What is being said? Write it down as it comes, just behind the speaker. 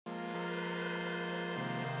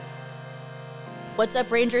What's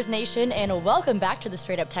up, Rangers Nation, and welcome back to the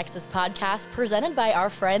Straight Up Texas podcast presented by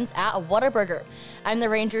our friends at Whataburger. I'm the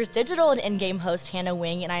Rangers digital and in-game host, Hannah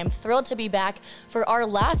Wing, and I am thrilled to be back for our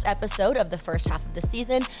last episode of the first half of the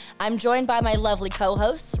season. I'm joined by my lovely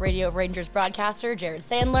co-hosts, Radio Rangers broadcaster Jared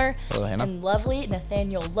Sandler. Hello, Hannah. And lovely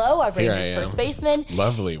Nathaniel Lowe, our Rangers first baseman.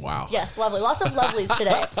 Lovely, wow. Yes, lovely. Lots of lovelies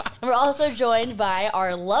today. And we're also joined by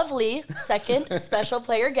our lovely second special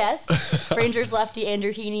player guest, Rangers lefty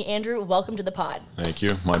Andrew Heaney. Andrew, welcome to the pod. Thank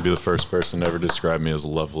you. Might be the first person to ever describe me as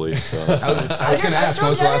lovely. So I was going to ask,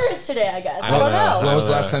 when was today, I guess. I don't know. When was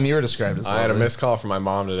the last time you were described as lovely? I had a missed call from my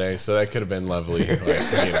mom today, so that could have been lovely.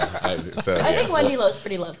 I think Wendy Lowe's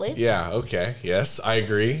pretty lovely. Yeah, okay. Yes, I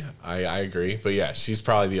agree. I agree. But yeah, she's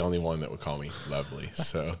probably the only one that would call me lovely.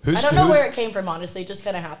 So I don't know where it came from, honestly. It just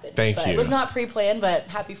kind of happened. Thank you. It was not pre-planned, but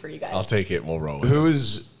happy for you guys. I'll take it and we'll roll with it. Who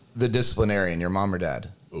is the disciplinarian, your mom or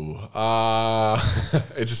dad? Ooh,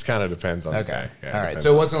 it just kind of depends on the guy. Yeah, all right.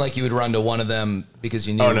 So it wasn't like you would run to one of them because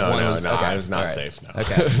you knew one was... No, okay. I was not safe. No.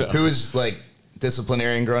 Okay. No. Who was like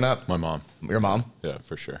disciplinarian growing up? my mom. Your mom? Yeah,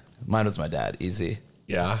 for sure. Mine was my dad. Easy.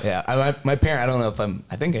 Yeah? Yeah. My parent, I don't know if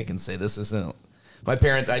I think I can say this isn't... My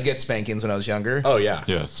parents, I'd get spankings when I was younger. Oh, yeah.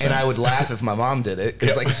 Yeah. And I would laugh if my mom did it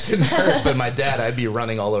because it didn't hurt. But my dad, I'd be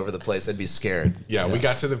running all over the place. I'd be scared. Yeah, we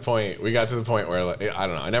got to the point where, like, I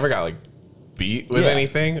don't know, I never got, like, beat with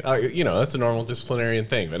anything. That's a normal disciplinarian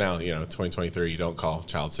thing. But now, 2023, you don't call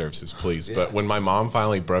child services, please. Yeah. But when my mom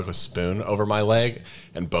finally broke a spoon over my leg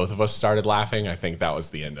and both of us started laughing, I think that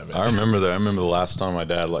was the end of it. I remember that. I remember the last time my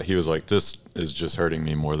dad, he was like, "This is just hurting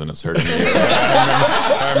me more than it's hurting me."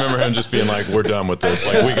 I remember him just being like, "We're done with this.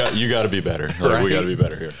 Like, you got to be better. Like, we got to be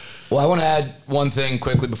better here." Well, I want to add one thing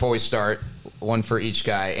quickly before we start. One for each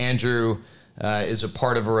guy. Andrew is a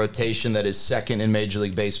part of a rotation that is second in Major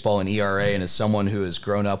League Baseball in ERA, and as someone who has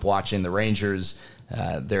grown up watching the Rangers,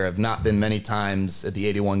 there have not been many times at the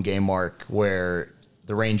 81 game mark where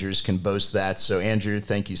the Rangers can boast that. So, Andrew,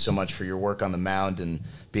 thank you so much for your work on the mound and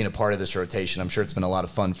being a part of this rotation. I'm sure it's been a lot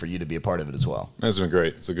of fun for you to be a part of it as well. It's been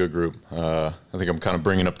great. It's a good group. I think I'm kind of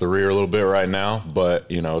bringing up the rear a little bit right now, but,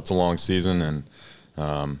 it's a long season,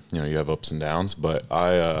 and, you have ups and downs. But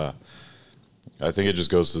I think it just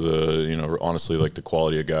goes to the, honestly, like the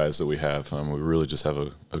quality of guys that we have. We really just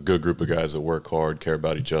have a good group of guys that work hard, care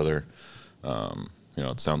about each other.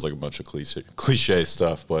 It sounds like a bunch of cliche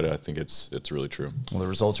stuff, but I think it's really true. Well, the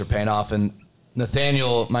results are paying off. And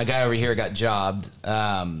Nathaniel, my guy over here, got jobbed.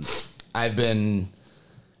 I've been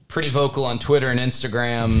pretty vocal on Twitter and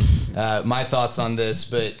Instagram, my thoughts on this,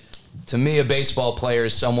 but to me, a baseball player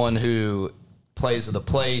is someone who plays at the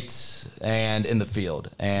plate and in the field.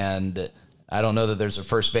 And I don't know that there's a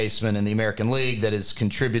first baseman in the American League that has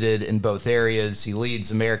contributed in both areas. He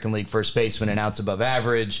leads American League first baseman in outs above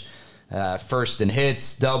average, first in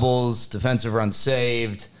hits, doubles, defensive runs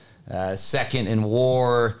saved, second in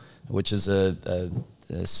WAR, which is a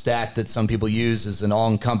stat that some people use as an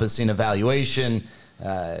all-encompassing evaluation,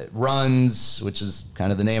 runs, which is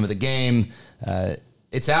kind of the name of the game.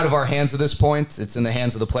 It's out of our hands at this point. It's in the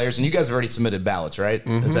hands of the players. And you guys have already submitted ballots, right?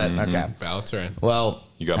 Mm-hmm, is that okay? Ballots are in. Well,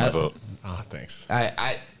 you got my vote. Oh, thanks.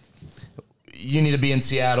 You need to be in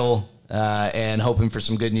Seattle and hoping for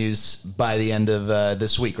some good news by the end of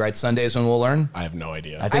this week, right? Sunday is when we'll learn? I have no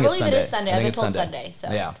idea. I believe it is Sunday. I've been told Sunday.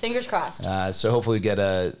 So yeah. Fingers crossed. So hopefully we get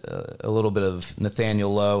a little bit of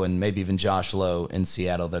Nathaniel Lowe and maybe even Josh Lowe in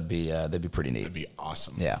Seattle. That'd be pretty neat. That'd be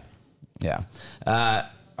awesome. Yeah.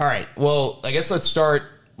 All right. Well, I guess let's start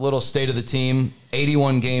a little state of the team.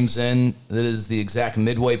 81 games in. That is the exact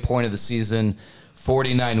midway point of the season.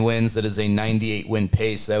 49 wins. That is a 98 win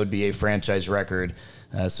pace. That would be a franchise record.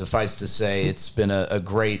 Suffice to say, it's been a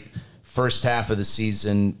great first half of the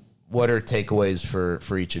season. What are takeaways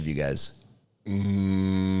for each of you guys?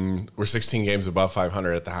 We're 16 games above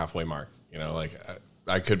 500 at the halfway mark.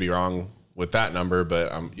 I could be wrong with that number,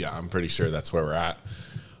 but I'm pretty sure that's where we're at.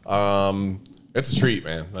 It's a treat,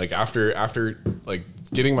 man. Like after like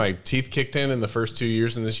getting my teeth kicked in the first 2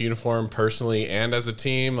 years in this uniform, personally and as a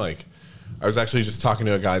team, like I was actually just talking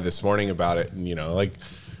to a guy this morning about it, and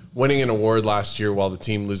winning an award last year while the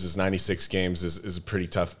team loses 96 games is a pretty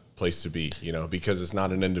tough place to be, because it's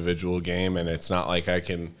not an individual game, and it's not like I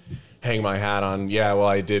can hang my hat on,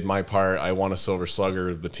 I did my part, I won a Silver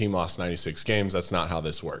Slugger, the team lost 96 games. That's not how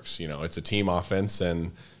this works. It's a team offense,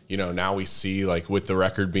 and now we see, like, with the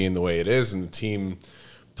record being the way it is and the team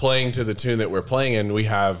playing to the tune that we're playing in, we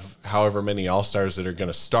have however many All-Stars that are going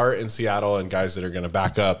to start in Seattle and guys that are going to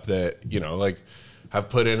back up that, have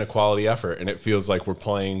put in a quality effort, and it feels like we're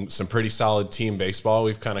playing some pretty solid team baseball.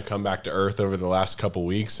 We've kind of come back to earth over the last couple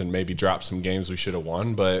weeks and maybe dropped some games we should have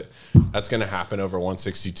won, but that's going to happen over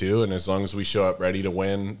 162, and as long as we show up ready to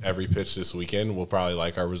win every pitch this weekend, we'll probably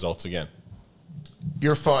like our results again.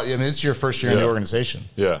 It's your first year in the organization.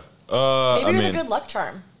 Yeah. Maybe you're the good luck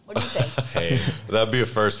charm. What do you think? Hey, That'd be a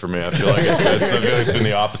first for me. I feel like it's been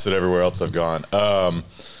the opposite everywhere else I've gone.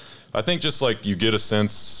 I think just like you get a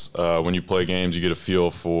sense when you play games, you get a feel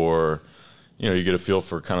for,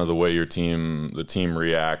 kind of the way the team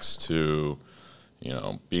reacts to,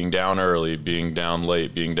 being down early, being down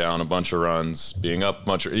late, being down a bunch of runs, being up a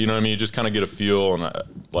bunch of, you just kind of get a feel. And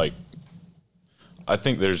I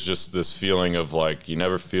think there's just this feeling of like, you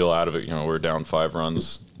never feel out of it. We're down 5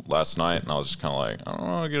 runs last night, and I was just kind of like, I don't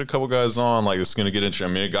know, get a couple guys on. Like, this is going to get interesting.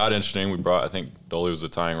 I mean, it got interesting. I think Dolly was the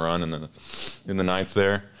tying run in the 9th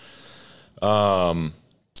there. I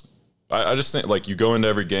just think like you go into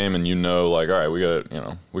every game and all right, we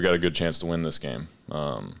got a good chance to win this game.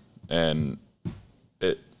 And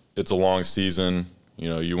it's a long season.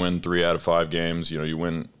 You win 3 out of 5 games. You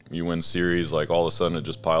win series. Like all of a sudden it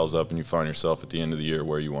just piles up, and you find yourself at the end of the year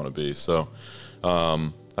where you want to be. So,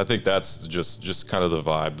 I think that's just kind of the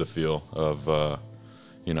vibe, the feel of,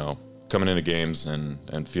 coming into games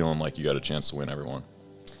and feeling like you got a chance to win every one.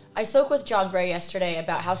 I spoke with John Gray yesterday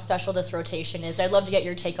about how special this rotation is. I'd love to get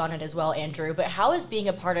your take on it as well, Andrew. But how has being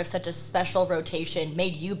a part of such a special rotation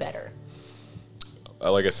made you better?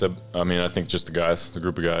 Like I said, I mean, I think just the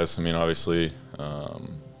group of guys. I mean, obviously,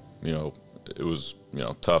 it was,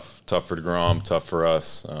 tough for DeGrom, tough for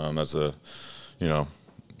us. That's a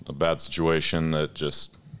bad situation that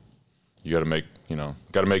just you got to make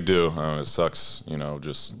do. It sucks,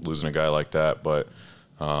 just losing a guy like that. But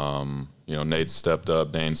Nate stepped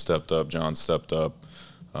up, Dane stepped up, John stepped up,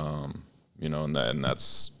 and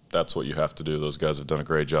that's what you have to do. Those guys have done a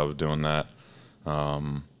great job of doing that.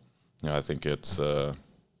 I think it's a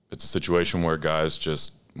situation where guys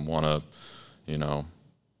just want to,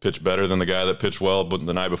 pitch better than the guy that pitched well but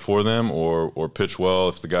the night before them, or pitch well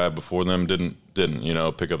if the guy before them didn't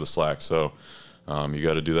pick up the slack. So you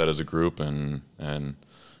got to do that as a group and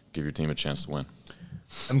give your team a chance to win.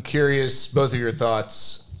 I'm curious, both of your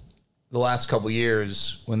thoughts. The last couple of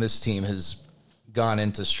years, when this team has gone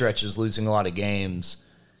into stretches losing a lot of games,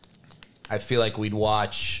 I feel like we'd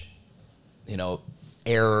watch,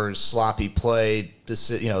 errors, sloppy play,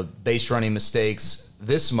 base running mistakes.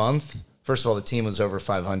 This month, first of all, the team was over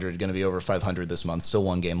 500, going to be over 500 this month, still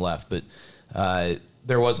 1 game left. But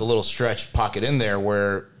there was a little stretch pocket in there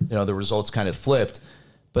where, the results kind of flipped.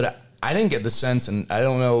 But I didn't get the sense, and I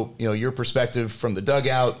don't know, your perspective from the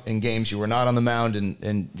dugout in games you were not on the mound,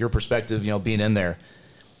 and your perspective, being in there.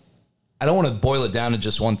 I don't want to boil it down to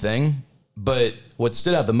just one thing, but what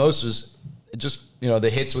stood out the most was just, the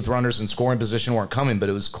hits with runners in scoring position weren't coming, but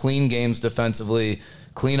it was clean games defensively,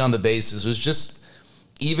 clean on the bases. It was just,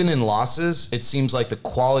 even in losses, it seems like the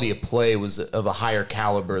quality of play was of a higher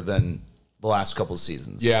caliber than the last couple of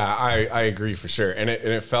seasons. Yeah, I agree for sure. And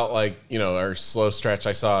it felt like, our slow stretch.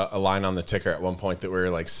 I saw a line on the ticker at one point that we were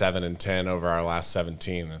like 7-10 over our last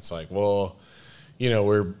 17. It's like, well,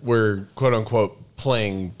 we're quote unquote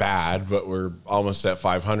playing bad, but we're almost at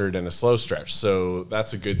 500 in a slow stretch. So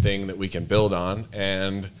that's a good thing that we can build on.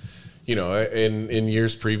 And, in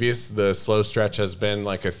years previous, the slow stretch has been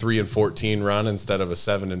like a 3-14 run instead of a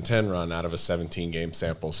 7-10 run out of a 17 game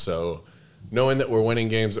sample. So knowing that we're winning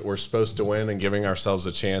games that we're supposed to win and giving ourselves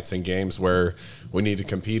a chance in games where we need to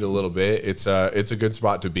compete a little bit, it's a good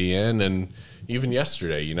spot to be in. And even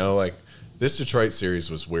yesterday, this Detroit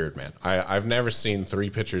series was weird, man. I've never seen 3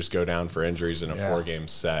 pitchers go down for injuries in a 4-game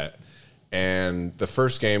set. And the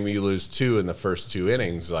first game you lose 2 in the first 2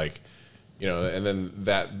 innings, and then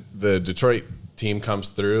the Detroit team comes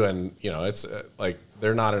through and, it's like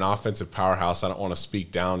they're not an offensive powerhouse. I don't want to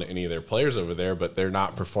speak down to any of their players over there, but they're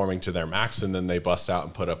not performing to their max, and then they bust out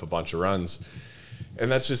and put up a bunch of runs.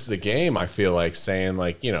 And that's just the game, I feel like, saying,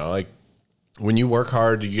 when you work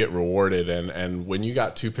hard, you get rewarded. And when you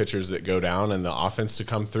got 2 pitchers that go down and the offense to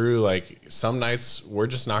come through, some nights we're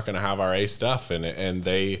just not going to have our A stuff. And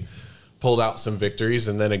they pulled out some victories.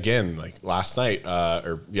 And then again, last night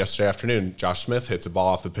or yesterday afternoon, Josh Smith hits a ball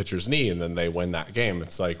off the pitcher's knee, and then they win that game.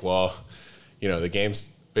 It's like, well, the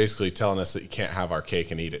game's basically telling us that you can't have our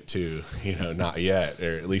cake and eat it too, not yet.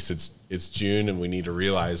 Or at least it's June, and we need to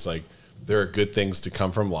realize there are good things to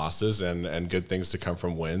come from losses and good things to come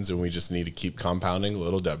from wins, and we just need to keep compounding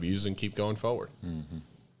little W's and keep going forward. Mm-hmm.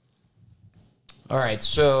 All right,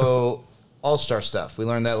 so all-star stuff. We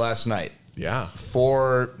learned that last night. Yeah.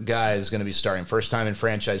 4 guys going to be starting. First time in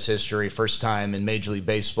franchise history. First time in Major League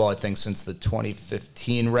Baseball, I think, since the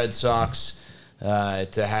 2015 Red Sox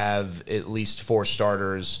to have at least 4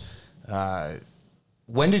 starters.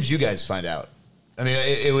 When did you guys find out? I mean,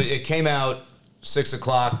 it came out 6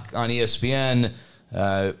 o'clock on ESPN.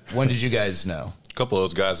 When did you guys know? A couple of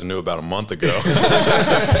those guys I knew about a month ago. Good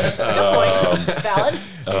point. Valid.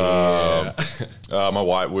 My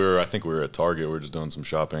wife, I think we were at Target. We were just doing some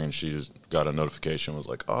shopping, and she just got a notification. Was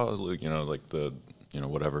like, oh, like the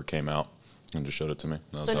whatever came out, and just showed it to me.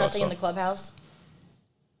 So nothing in the clubhouse?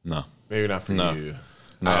 No. Maybe not for you.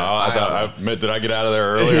 No, did I get out of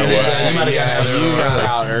there early? You might have gotten out of there. You got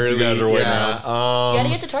out early. You guys are waiting yeah. You got to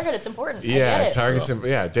get to Target. It's important. Yeah, Target's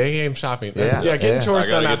day game shopping. Yeah. Getting chores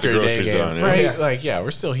done get after the a day groceries game. done, yeah. Right? Like,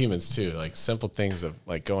 we're still humans too. Like, simple things of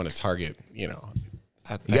like going to Target, that You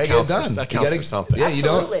gotta get it counts done. that counts for something. Yeah, you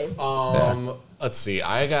don't. Absolutely. Let's see.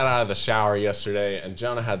 I got out of the shower yesterday, and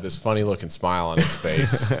Jonah had this funny looking smile on his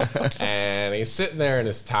face, and he's sitting there in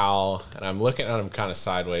his towel, and I'm looking at him kind of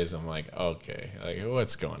sideways. I'm like, okay, like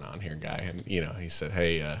what's going on here, guy? And he said,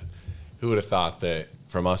 hey, who would have thought that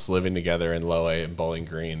from us living together in Low A and Bowling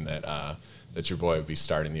Green that your boy would be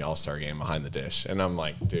starting the All-Star game behind the dish? And I'm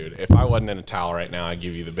like, dude, if I wasn't in a towel right now, I'd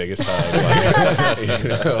give you the biggest hug.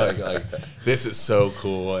 Like this is so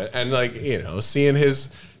cool, and like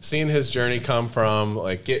seeing his journey come from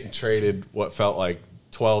like getting traded what felt like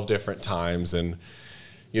 12 different times. And,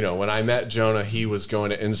 when I met Jonah, he was going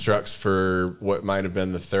to Instructs for what might have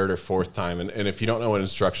been the 3rd or 4th time. And if you don't know what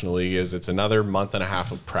Instructional League is, it's another month and a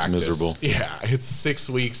half of practice. It's miserable. Yeah, it's 6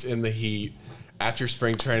 weeks in the heat at your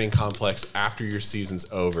spring training complex after your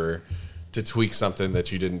season's over to tweak something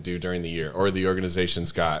that you didn't do during the year, or the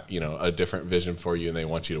organization's got, a different vision for you and they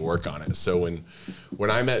want you to work on it. So when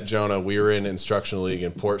I met Jonah, we were in Instructional League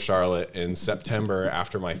in Port Charlotte in September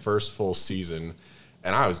after my first full season,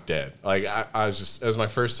 and I was dead. Like I was just, it was my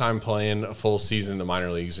first time playing a full season in the minor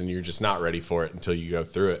leagues, and you're just not ready for it until you go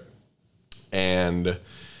through it. And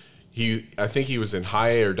I think he was in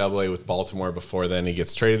high A or double A with Baltimore before then. He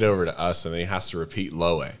gets traded over to us, and then he has to repeat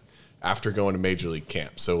low A after going to major league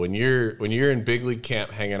camp. So when you're in big league camp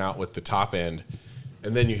hanging out with the top end,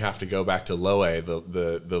 and then you have to go back to low A,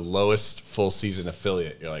 the lowest full season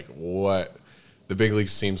affiliate, you're like, what? The big league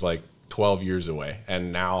seems like 12 years away.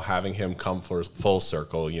 And now having him come for full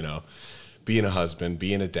circle, being a husband,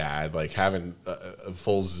 being a dad, like having a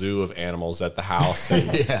full zoo of animals at the house, and,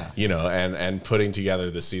 and putting together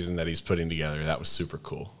the season that he's putting together, that was super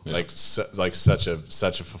cool. Yeah. Like such a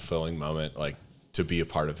fulfilling moment, like to be a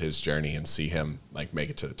part of his journey and see him like make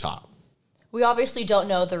it to the top. We obviously don't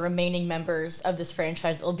know the remaining members of this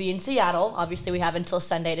franchise that will be in Seattle. Obviously, we have until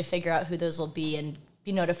Sunday to figure out who those will be and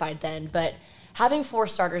be notified then. But having 4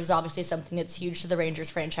 starters is obviously something that's huge to the Rangers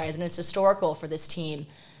franchise, and it's historical for this team.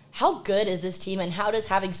 How good is this team, and how does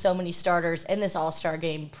having so many starters in this All-Star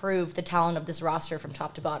game prove the talent of this roster from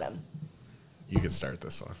top to bottom? You can start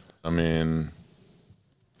this one. I mean,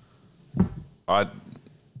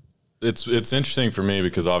 It's interesting for me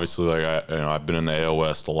because obviously, like I've been in the AL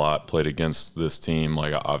West a lot, played against this team.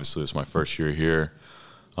 Like obviously, it's my first year here,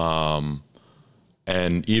 and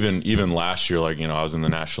even last year, like I was in the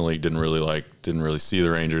National League, didn't really see the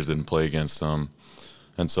Rangers, didn't play against them,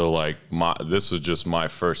 and so like this was just my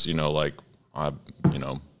first, I got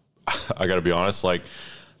to be honest, like.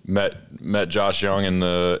 Met Josh Young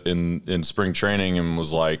in spring training and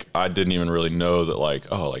was like, I didn't even really know that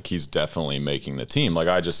like he's definitely making the team. Like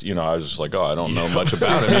I was just like, I don't know much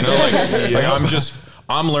about him, like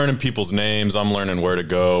I'm learning people's names, I'm learning where to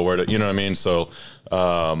go, what I mean? So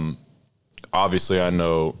obviously I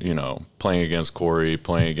know, playing against Corey,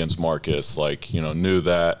 playing against Marcus, like, knew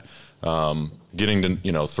that, getting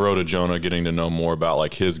to, throw to Jonah, getting to know more about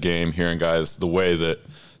like his game, hearing guys, the way that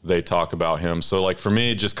they talk about him. So like for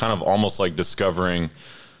me, just kind of almost like discovering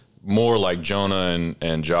more like Jonah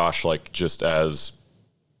and Josh, like just as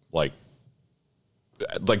like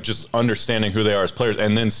just understanding who they are as players,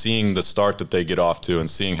 and then seeing the start that they get off to and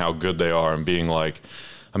seeing how good they are and being like,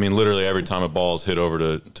 I mean, literally every time a ball is hit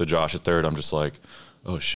over to Josh at third, I'm just like,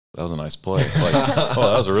 oh shit, that was a nice play. Like, oh,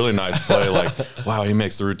 that was a really nice play. Like, wow, he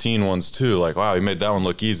makes the routine ones too. Like, wow, he made that one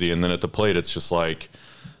look easy. And then at the plate, it's just like,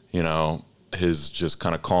 his just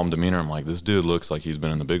kind of calm demeanor. I'm like, this dude looks like he's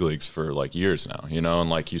been in the big leagues for like years now, and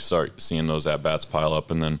like you start seeing those at-bats pile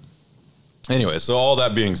up. And then anyway, so all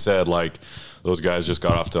that being said, like those guys just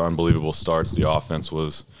got off to unbelievable starts. The offense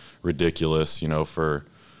was ridiculous, for,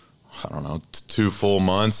 I don't know, 2 full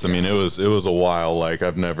months. I mean, it was a while. Like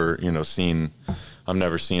I've never seen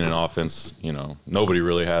an offense, nobody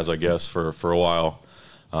really has, I guess, for a while.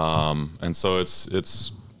 And so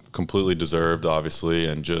it's completely deserved, obviously,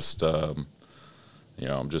 and just I'm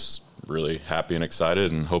just really happy and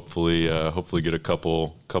excited, and hopefully get a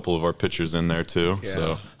couple of our pitchers in there too. Yeah.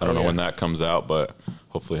 So I don't know when that comes out, but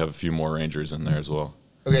hopefully have a few more Rangers in there as well.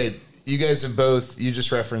 Okay, you guys have both, you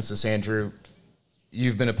just referenced this, Andrew.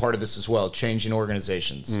 You've been a part of this as well, changing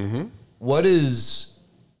organizations. Mm-hmm. What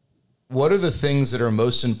are the things that are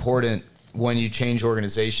most important when you change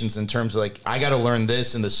organizations in terms of, like, I got to learn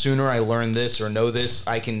this, and the sooner I learn this or know this,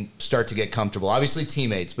 I can start to get comfortable? Obviously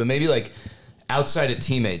teammates, but maybe like outside of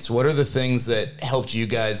teammates, what are the things that helped you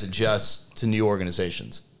guys adjust to new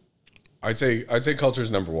organizations? I'd say culture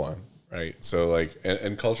is number one, right? So like,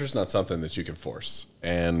 and culture is not something that you can force.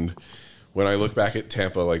 And when I look back at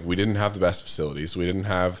Tampa, like, we didn't have the best facilities. We didn't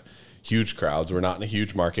have huge crowds. We're not in a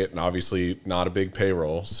huge market, and obviously not a big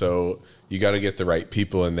payroll. So you got to get the right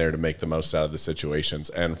people in there to make the most out of the situations.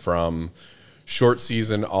 And from short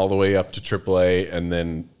season all the way up to AAA, and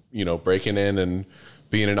then, breaking in and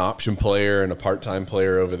being an option player and a part-time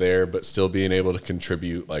player over there, but still being able to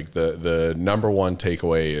contribute. Like, the number one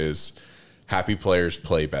takeaway is happy players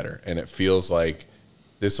play better. And it feels like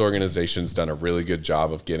this organization's done a really good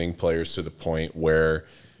job of getting players to the point where,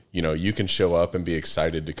 you can show up and be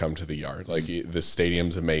excited to come to the yard. Like, the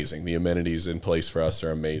stadium's amazing. The amenities in place for us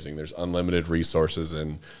are amazing. There's unlimited resources,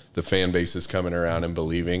 and the fan base is coming around and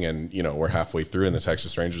believing. And, we're halfway through, and the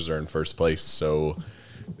Texas Rangers are in first place. So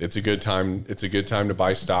it's a good time. It's a good time to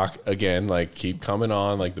buy stock again. Like, keep coming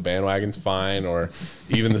on. Like, the bandwagon's fine, or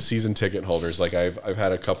even the season ticket holders. Like, I've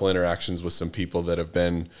had a couple interactions with some people that have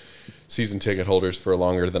been season ticket holders for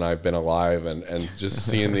longer than I've been alive, and just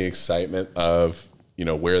seeing the excitement of,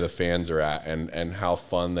 where the fans are at, and how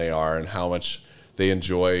fun they are, and how much they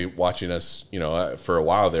enjoy watching us. For a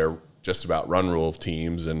while they're just about run rule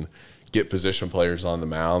teams and get position players on the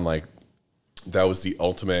mound. Like, that was the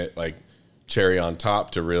ultimate, like, cherry on top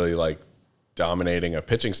to really, like, dominating a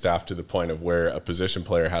pitching staff to the point of where a position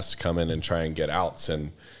player has to come in and try and get outs.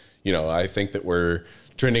 And, I think that we're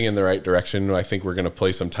trending in the right direction. I think we're going to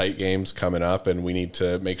play some tight games coming up, and we need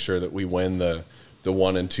to make sure that we win the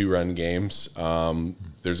 1 and 2 run games.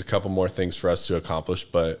 There's a couple more things for us to accomplish,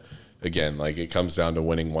 but again, like, it comes down to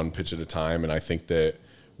winning one pitch at a time. And I think that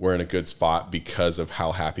we're in a good spot because of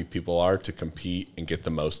how happy people are to compete and get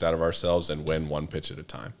the most out of ourselves and win one pitch at a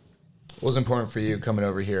time. What was important for you coming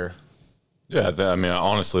over here? Yeah,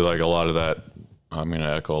 honestly, like, a lot of that, I'm going to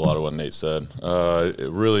echo a lot of what Nate said.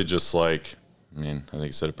 It really just, like, I think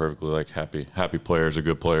he said it perfectly, like, happy players are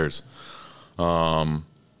good players.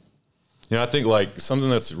 I think, like, something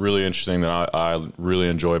that's really interesting that I really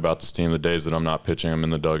enjoy about this team, the days that I'm not pitching, I'm in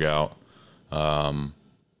the dugout.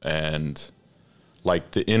 And,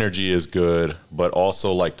 like, the energy is good, but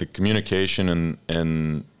also, like, the communication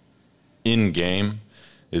and in-game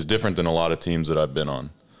is different than a lot of teams that I've been on.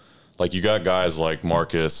 Like, you got guys like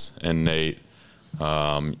Marcus and Nate.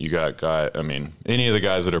 You got any of the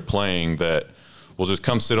guys that are playing that will just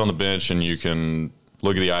come sit on the bench, and you can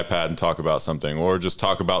look at the iPad and talk about something, or just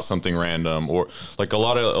talk about something random, or, like, a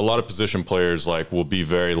lot of position players, like, will be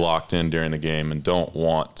very locked in during the game and don't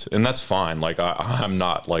want, and that's fine. Like, I'm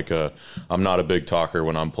not a big talker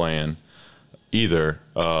when I'm playing either,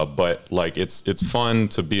 but, like, it's fun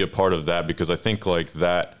to be a part of that, because I think, like,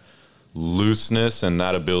 that looseness and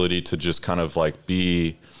that ability to just kind of, like,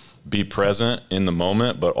 be present in the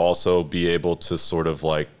moment, but also be able to sort of,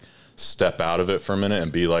 like, step out of it for a minute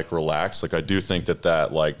and be, like, relaxed. Like, I do think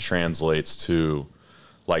that like translates to,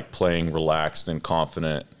 like, playing relaxed and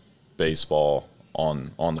confident baseball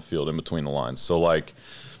on the field in between the lines. So, like,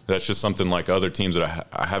 that's just something, like, other teams that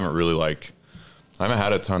I haven't really, like, I haven't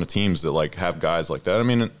had a ton of teams that, like, have guys like that. I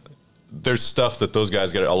mean, there's stuff that those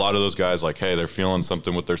guys get. A lot of those guys, like, hey, they're feeling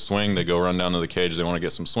something with their swing. They go run down to the cage. They want to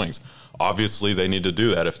get some swings. Obviously, they need to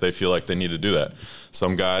do that if they feel like they need to do that.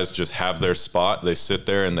 Some guys just have their spot. They sit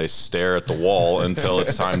there and they stare at the wall until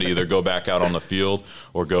it's time to either go back out on the field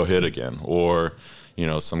or go hit again. Or,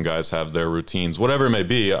 some guys have their routines. Whatever it may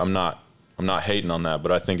be, I'm not hating on that,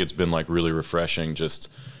 but I think it's been, like, really refreshing just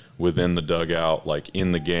within the dugout, like,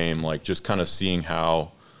 in the game, like, just kind of seeing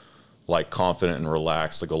how, like, confident and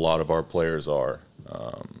relaxed, like, a lot of our players are,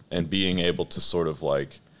 and being able to sort of,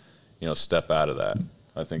 like, step out of that.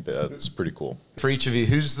 I think that's pretty cool. For each of you,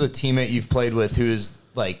 who's the teammate you've played with who is,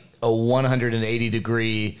 like, a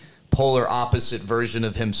 180-degree polar opposite version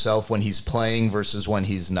of himself when he's playing versus when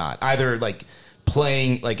he's not? Either, like,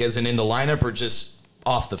 playing, like, as in the lineup, or just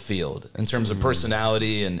off the field in terms of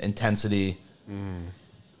personality and intensity.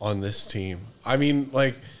 On this team, I mean,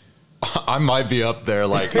 like, I might be up there.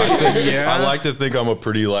 Like, I like to think I'm a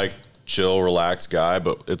pretty, like, chill, relaxed guy,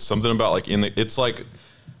 but it's something about, like, it's like,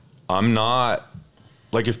 I'm not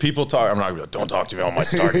like if people talk, I'm not gonna be like, don't talk to me on my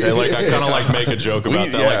start day. Like I kind of like make a joke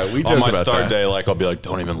about that. Yeah, like on my start day, like I'll be like,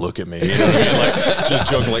 don't even look at me. You know what I mean? Like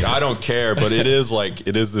just joking. Like I don't care, but it is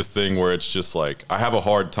this thing where it's just like I have a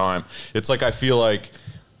hard time. It's like I feel like,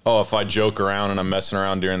 oh, if I joke around and I'm messing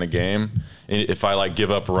around during the game, if I like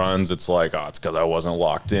give up runs, it's like, oh, it's because I wasn't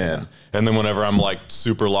locked in. Yeah. And then whenever I'm like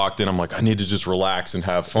super locked in, I'm like, I need to just relax and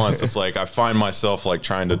have fun. So it's like I find myself like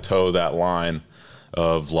trying to toe that line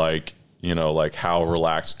of like, you know, like how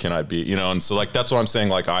relaxed can I be, you know? And so like, that's what I'm saying.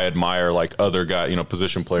 Like I admire like other guys, you know,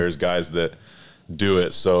 position players, guys that do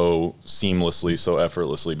it so seamlessly, so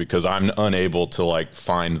effortlessly, because I'm unable to like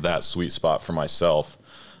find that sweet spot for myself.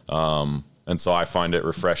 And so I find it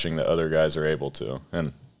refreshing that other guys are able to.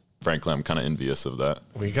 And frankly, I'm kind of envious of that.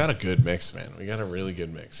 We got a good mix, man. We got a really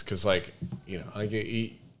good mix. Cause like, you know,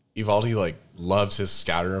 Evaldi like loves his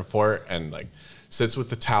scouting report and like, sits with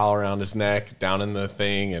the towel around his neck, down in the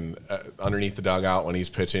thing, and underneath the dugout when he's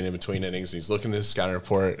pitching in between innings. He's looking at his scouting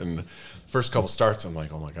report, and first couple starts, I'm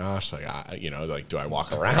like, oh my gosh, like like, do I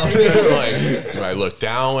walk around? Like, do I look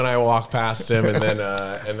down when I walk past him? And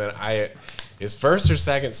then his first or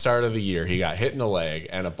second start of the year, he got hit in the leg,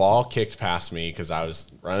 and a ball kicked past me because I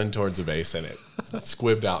was running towards the base, and it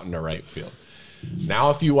squibbed out into right field. Now,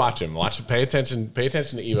 if you watch him, pay attention to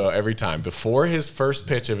Evo every time. Before his first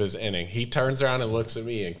pitch of his inning, he turns around and looks at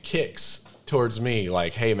me and kicks towards me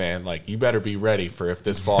like, hey, man, like, you better be ready for if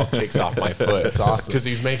this ball kicks off my foot. It's awesome. Because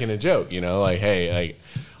he's making a joke, you know, like, hey, like,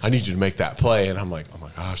 I need you to make that play. And I'm like, oh, my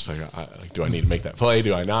gosh, like, do I need to make that play?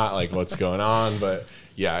 Do I not? Like, what's going on? But,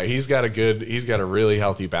 yeah, he's got a really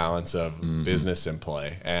healthy balance of business and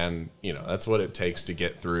play. And, you know, that's what it takes to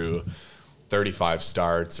get through 35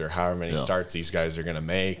 starts or however many starts these guys are going to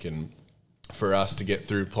make. And for us to get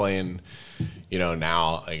through playing, you know,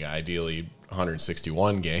 now like ideally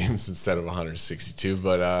 161 games instead of 162.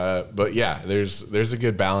 But yeah, there's a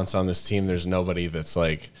good balance on this team. There's nobody that's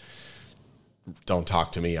like, don't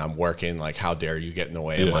talk to me, I'm working. Like, how dare you get in the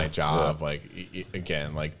way of my job? Yeah. Like,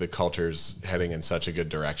 again, like the culture's heading in such a good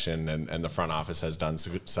direction, and the front office has done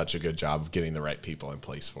such a good job of getting the right people in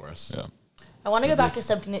place for us. Yeah. I want to go back to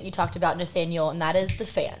something that you talked about, Nathaniel, and that is the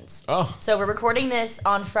fans. Oh. So we're recording this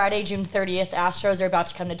on Friday, June 30th. Astros are about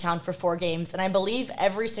to come to town for 4 games, and I believe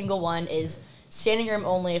every single one is standing room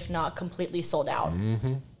only, if not completely sold out.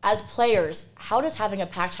 Mm-hmm. As players, how does having a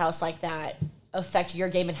packed house like that affect your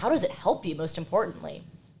game, and how does it help you, most importantly?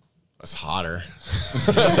 It's hotter.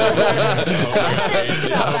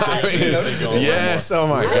 Yes. Oh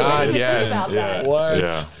my God. Yes. Yeah. What?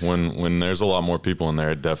 Yeah. When there's a lot more people in there,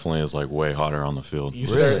 it definitely is like way hotter on the field. You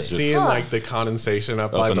start seeing like the condensation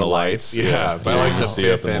up by the lights. Yeah. By like the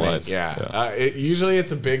fifth inning. Yeah. Usually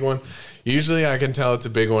it's a big one. Usually I can tell it's a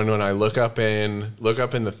big one when I look up in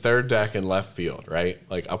the third deck in left field, right?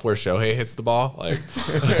 Like up where Shohei hits the ball. Like,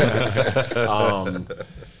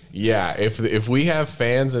 yeah, if we have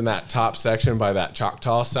fans in that top section by that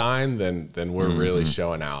Choctaw sign, then we're really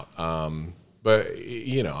showing out. But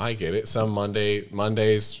you know, I get it. Some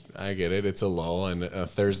Mondays, I get it. It's a lull, and a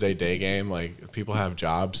Thursday day game, like people have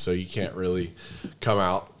jobs, so you can't really come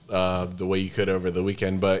out the way you could over the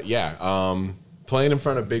weekend. But yeah, playing in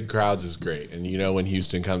front of big crowds is great. And you know, when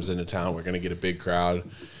Houston comes into town, we're going to get a big crowd.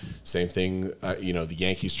 Same thing, you know, the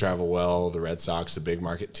Yankees travel well, the Red Sox, the big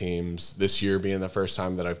market teams. This year being the first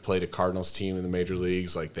time that I've played a Cardinals team in the major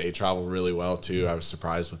leagues, like they travel really well too. I was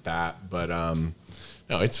surprised with that. But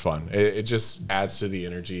no, it's fun. It just adds to the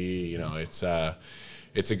energy. You know, it's a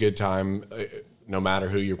good time no matter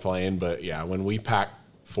who you're playing. But yeah, when we pack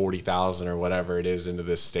 40,000 or whatever it is into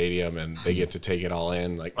this stadium and they get to take it all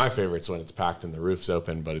in. Like my favorite's when it's packed and the roof's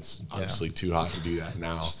open, but it's honestly too hot to do that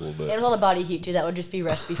now. Just a little bit. And all the body heat too, that would just be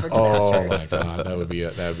recipe for disaster. Oh my God, that would be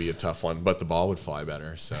a tough one. But the ball would fly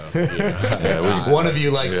better. So you know. One of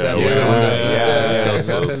you likes that.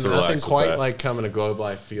 Nothing quite like coming to Globe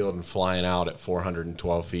Life Field and flying out at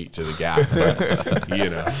 412 feet to the gap. But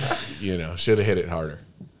you know, should have hit it harder.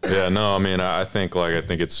 Yeah, no, I mean, I think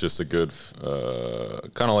it's just a good,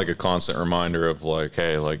 kind of like a constant reminder of like,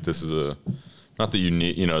 hey, like this is not that you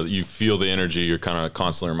need, you know, you feel the energy, you're kind of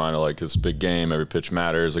constantly reminded like this big game, every pitch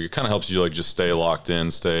matters. Like it kind of helps you like just stay locked in,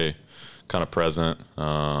 stay kind of present.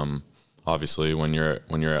 Obviously when you're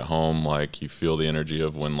at home, like you feel the energy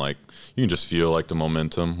of when like, you can just feel like the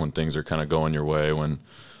momentum when things are kind of going your way when,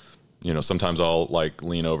 you know, sometimes I'll like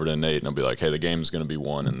lean over to Nate and I'll be like, hey, the game's going to be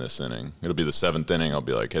won in this inning. It'll be the 7th inning. I'll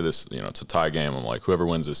be like, hey, this, you know, it's a tie game. I'm like, whoever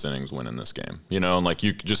wins this inning's winning this game, you know? And like,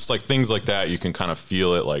 you just like things like that, you can kind of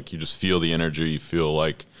feel it. Like you just feel the energy, you feel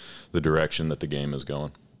like the direction that the game is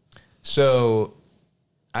going. So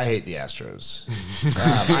I hate the Astros.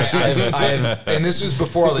 And this is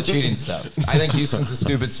before all the cheating stuff. I think Houston's a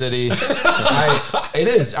stupid city. It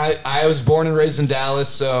is. I was born and raised in Dallas,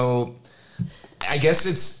 so I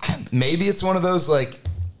guess maybe it's one of those like,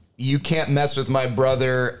 you can't mess with my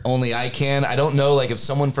brother, only I can. I don't know, like if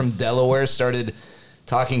someone from Delaware started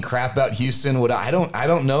talking crap about Houston, I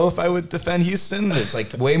don't know if I would defend Houston. It's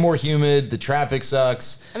like way more humid. The traffic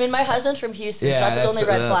sucks. I mean, my husband's from Houston, so that's his only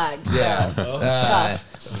red flag. Yeah. Tough.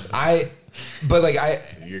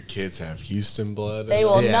 Your kids have Houston blood. They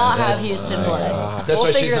will not have Houston blood. So that's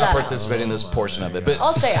why she's not participating in this portion of it. But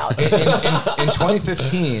I'll stay out. In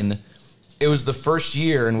 2015, it was the first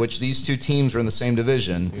year in which these two teams were in the same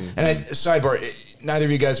division. Mm-hmm. And sidebar, neither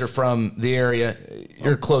of you guys are from the area.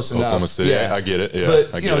 You're close enough. Oklahoma City, yeah. I get it. Yeah,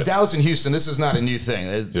 but, Dallas and Houston, this is not a new thing.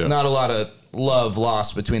 There's not a lot of love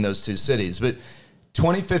lost between those two cities. But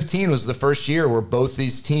 2015 was the first year where both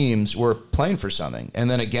these teams were playing for something. And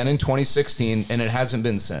then again in 2016, and it hasn't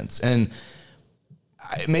been since. And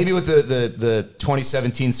maybe with the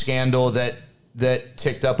 2017 scandal that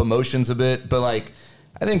ticked up emotions a bit, but like,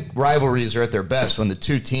 I think rivalries are at their best when the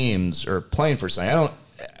two teams are playing for something.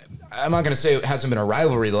 I'm not going to say it hasn't been a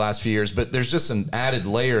rivalry the last few years, but there's just an added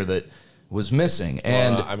layer that was missing.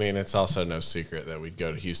 And I mean, it's also no secret that we'd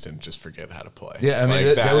go to Houston and just forget how to play. Yeah, I mean,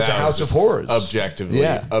 like that was a house of horrors.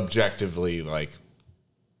 Objectively, like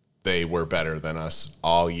they were better than us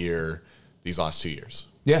all year these last 2 years.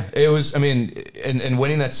 Yeah, it was. I mean, and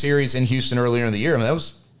winning that series in Houston earlier in the year, I mean, that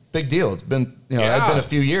was a big deal. It's been, it's been a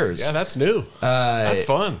few years. Yeah, that's new. That's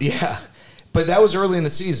fun. Yeah, but that was early in the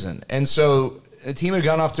season, and so the team had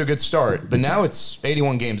gone off to a good start. But now it's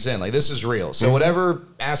 81 games in. Like, this is real. So whatever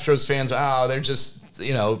Astros fans, they're just,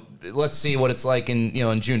 let's see what it's like in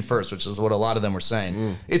June 1st, which is what a lot of them were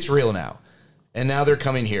saying. It's real now, and now they're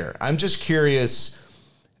coming here. I'm just curious.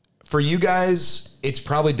 For you guys, it's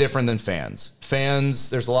probably different than fans. Fans,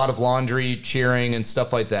 there's a lot of laundry, cheering, and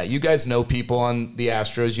stuff like that. You guys know people on the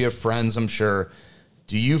Astros. You have friends, I'm sure.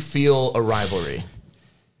 Do you feel a rivalry?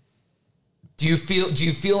 Do you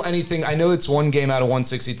feel anything? I know it's one game out of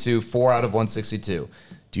 162, 4 out of 162.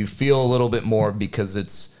 Do you feel a little bit more because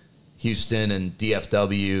it's Houston and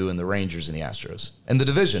DFW and the Rangers and the Astros and the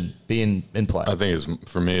division being in play? I think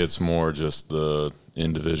for me, it's more just the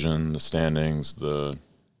in division, the standings,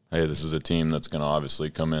 hey, this is a team that's going to obviously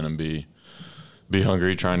come in and be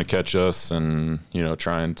hungry, trying to catch us, and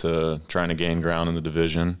trying to gain ground in the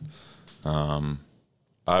division. Like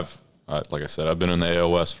I said, I've been in the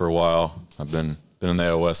AOS for a while. I've been in the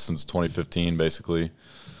AOS since 2015, basically,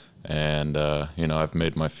 and I've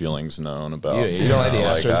made my feelings known about. You don't like the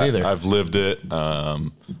Astros either. I've lived it.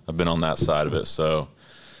 I've been on that side of it, so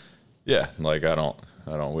yeah, like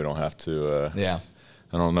we don't have to.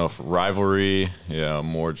 I don't know if rivalry,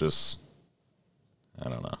 more just, I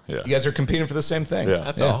don't know. Yeah. You guys are competing for the same thing. Yeah.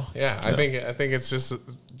 That's all. Yeah. I think it's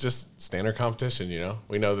just standard competition,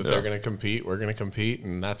 We know that they're going to compete, we're going to compete,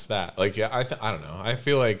 and that's that. Like, I don't know. I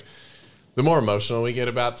feel like the more emotional we get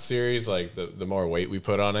about the series, like the more weight we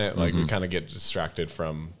put on it, like we kind of get distracted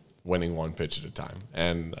from winning one pitch at a time.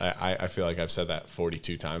 And I feel like I've said that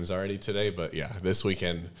 42 times already today, but yeah, this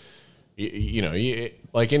weekend,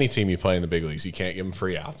 like any team you play in the big leagues, you can't give them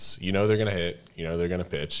free outs. They're going to hit. They're going to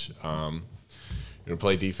pitch.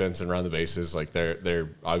 Play defense and run the bases. Like they're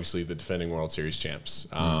obviously the defending World Series champs.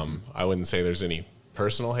 I wouldn't say there's any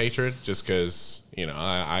personal hatred, just because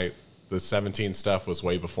the 17 stuff was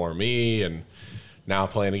way before me, and now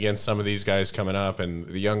playing against some of these guys coming up and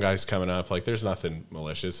the young guys coming up, like there's nothing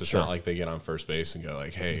malicious. It's not like they get on first base and go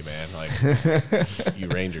like, "Hey man, like you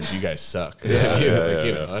Rangers, you guys suck."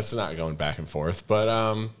 That's not going back and forth. But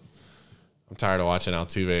I'm tired of watching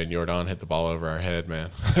Altuve and Jordan hit the ball over our head,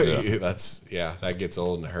 man. That gets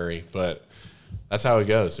old in a hurry. But that's how it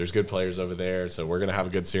goes. There's good players over there, so we're gonna have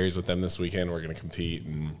a good series with them this weekend. We're gonna compete,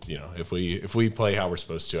 and if we play how we're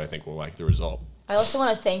supposed to, I think we'll like the result. I also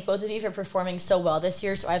want to thank both of you for performing so well this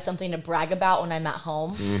year, so I have something to brag about when I'm at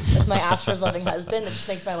home with my Astros-loving husband. That just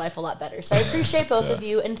makes my life a lot better. So I appreciate both of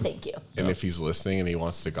you, and thank you. And if he's listening and he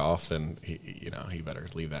wants to golf, then he better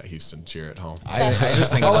leave that Houston cheer at home. I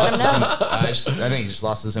just think I think he just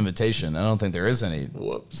lost his invitation. I don't think there is any.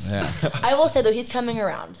 Whoops. Yeah. I will say though, he's coming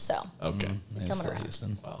around. So okay, he's coming around.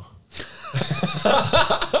 Houston. Wow.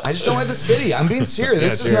 I just don't like the city. I'm being serious.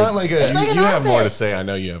 This is not like a. Like you have more to say. I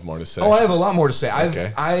know you have more to say. Oh, I have a lot more to say. I don't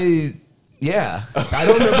know,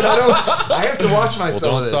 but I have to watch myself.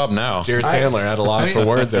 Well, don't stop now. Jared Sandler at a loss for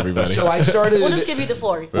words, everybody. So I started. We'll just give you the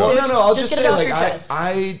floor. Well, no. I'll just get say, it off like, your chest.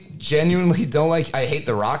 I genuinely don't like. I hate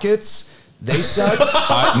the Rockets. They suck.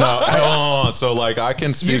 So like I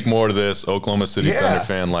can speak more to this Oklahoma City Thunder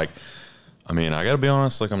fan. Like, I mean, I got to be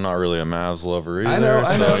honest, like, I'm not really a Mavs lover either. I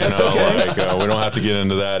know, that's okay. Like, we don't have to get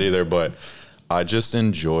into that either, but I just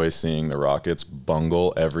enjoy seeing the Rockets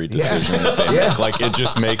bungle every decision that they make. Like, it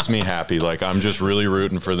just makes me happy. Like, I'm just really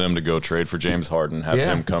rooting for them to go trade for James Harden, have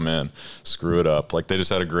him come in, screw it up. Like, they just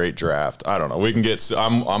had a great draft. I don't know. We can get.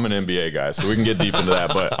 I'm an NBA guy, so we can get deep into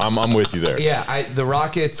that. But I'm with you there. Yeah, the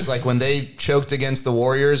Rockets, like when they choked against the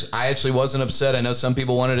Warriors, I actually wasn't upset. I know some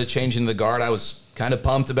people wanted to change into the guard. I was kind of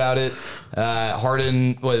pumped about it.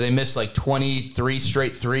 Harden, they missed like 23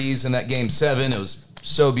 straight threes in that game 7. It was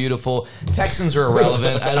so beautiful. Texans are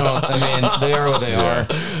irrelevant. They are what they are.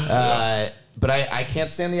 But I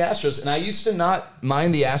can't stand the Astros. And I used to not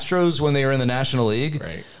mind the Astros when they were in the National League.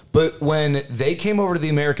 Right. But when they came over to the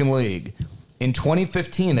American League in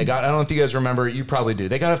 2015, I don't know if you guys remember, you probably do.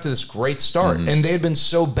 They got off to this great start, and they had been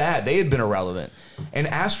so bad. They had been irrelevant. And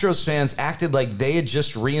Astros fans acted like they had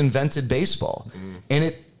just reinvented baseball. And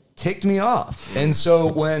it ticked me off. And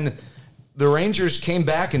so when the Rangers came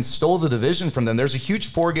back and stole the division from them, there's a huge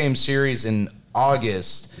 4-game series in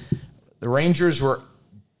August. The Rangers were,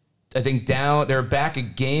 I think, down. They were back a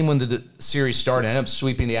game when the series started. Ended up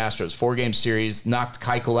sweeping the Astros. 4-game series. Knocked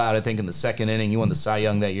Keuchel out, I think, in the second inning. He won the Cy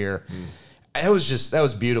Young that year. That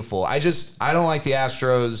was beautiful. I don't like the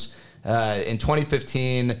Astros. In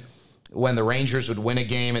 2015, when the Rangers would win a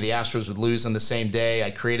game and the Astros would lose on the same day,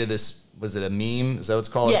 I created this. Was it a meme? Is that what it's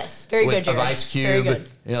called? Yes, very good, Jared. Of Ice Very Cube.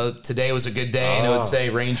 good. Today was a good day, and it would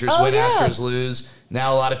say Rangers win, Astros lose.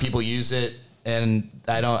 Now a lot of people use it, and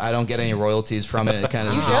I don't get any royalties from it. It kind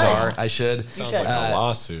of bizarre. I should. Sounds like a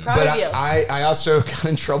lawsuit. Proud of you. I also got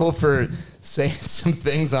in trouble for saying some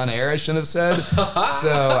things on air I shouldn't have said,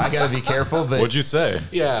 so I got to be careful. But What'd you say?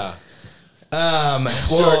 Yeah.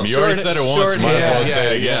 Well, you already said it once. Might as well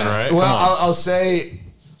say it again, right? Well, I'll say.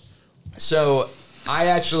 So I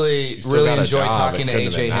actually really enjoy talking to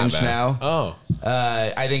AJ Hinch now. Oh.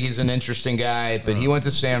 I think he's an interesting guy, but he went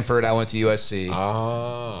to Stanford. I went to USC.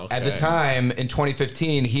 Oh, okay. At the time, in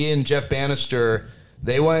 2015, he and Jeff Bannister,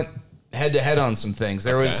 they went head-to-head on some things.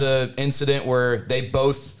 There was an incident where they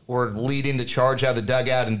both were leading the charge out of the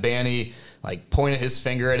dugout, and Banny pointed his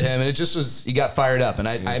finger at him, and it just was, he got fired up. And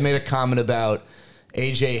I made a comment about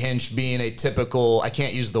AJ Hinch being a typical, I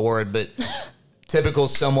can't use the word, but typical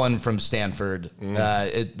someone from Stanford.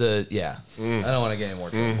 I don't want to get any more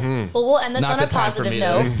trouble. Well, we'll end this Not on the a time for positive me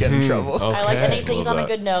note. to get in trouble. I like ending things Love on a that.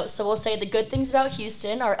 good note. So we'll say the good things about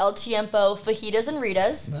Houston are El Tiempo, fajitas and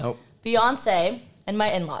Ritas, Nope. Beyonce, and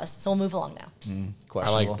my in-laws. So we'll move along now. I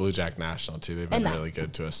like Blue Jack National, too. They've been And that. really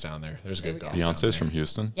good to us down there. There's good golf. Beyonce's from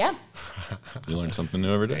Houston. Yeah. You learn something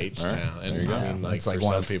new every day. H All right. Town. There you And go. I mean, It's for like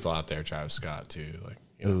one some of- people out there, Travis Scott, too.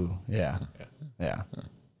 Ooh, yeah. All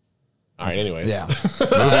right, anyways. Yeah.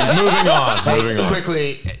 Moving on.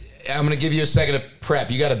 Quickly, I'm going to give you a second of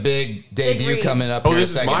prep. You got a big debut read. coming up. Oh, here in a this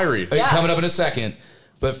is second. my read. Yeah. Coming up in a second.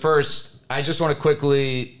 But first, I just want to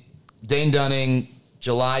quickly, Dane Dunning,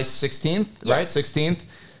 July 16th, right? 16th.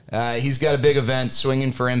 He's got a big event,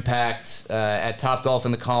 Swinging for Impact, at Top Golf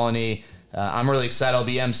in the Colony. I'm really excited. I'll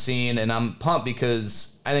be emceeing, and I'm pumped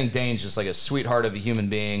because I think Dane's just like a sweetheart of a human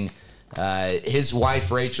being. His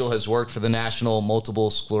wife, Rachel, has worked for the National Multiple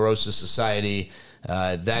Sclerosis Society.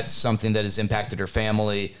 That's something that has impacted her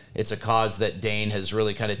family. It's a cause that Dane has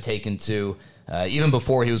really kind of taken to, even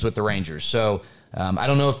before he was with the Rangers. So I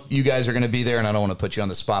don't know if you guys are going to be there, and I don't want to put you on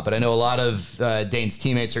the spot, but I know a lot of Dane's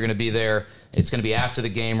teammates are going to be there. It's going to be after the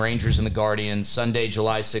game, Rangers and the Guardians, Sunday,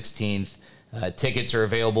 July 16th. Tickets are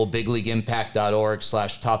available,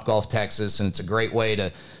 bigleagueimpact.org/TopGolfTexas, and it's a great way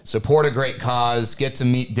to support a great cause, get to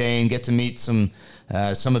meet Dane, get to meet some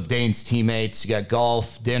of Dane's teammates. You got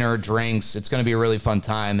golf, dinner, drinks. It's going to be a really fun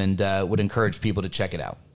time, and would encourage people to check it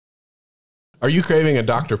out. Are you craving a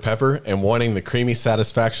Dr. Pepper and wanting the creamy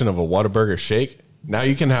satisfaction of a Whataburger shake? Now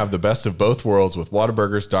you can have the best of both worlds with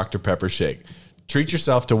Whataburger's Dr. Pepper Shake. Treat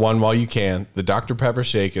yourself to one while you can. The Dr. Pepper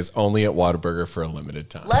Shake is only at Whataburger for a limited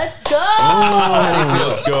time. Let's go.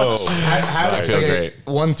 Let's go. I feel great.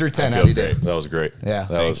 1 through 10, I how feel you do? great. That was great. Yeah.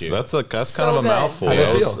 Thank you. That's So kind of good. a mouthful. How'd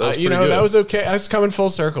it feel? That was You know, pretty that good. was okay. That's coming full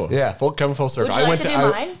circle. Yeah. Coming full circle. Would you like to do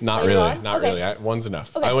mine Not later really. on? Not Okay. really. One's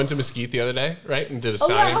enough. Okay. I went to Mesquite the other day, right, and did a Oh,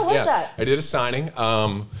 yeah, signing. how was that? I did a signing.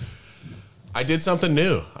 I did something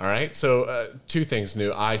new. All right. So 2 things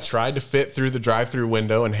new. I tried to fit through the drive-through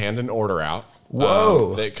window and hand an order out.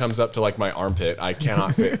 Whoa. That comes up to like my armpit. I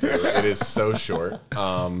cannot fit through. It is so short.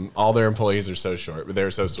 All their employees are so short, but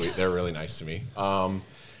they're so sweet. They're really nice to me. And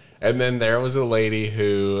then there was a lady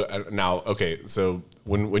who so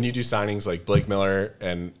when you do signings like Blake Miller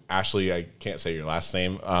and Ashley, I can't say your last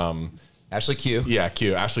name. Ashley Q. Yeah,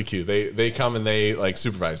 Ashley Q. They come and they like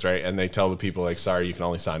supervise, right? And they tell the people like, sorry, you can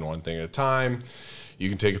only sign one thing at a time. You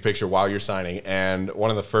can take a picture while you're signing. And one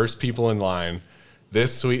of the first people in line,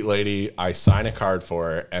 this sweet lady, I sign a card for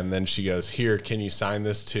her, and then she goes, here, can you sign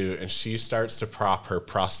this too? And she starts to prop her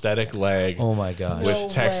prosthetic leg Oh my gosh. with No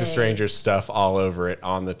Texas way. Rangers stuff all over it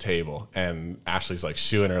on the table. And Ashley's like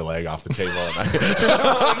shooing her leg off the table.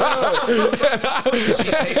 Did she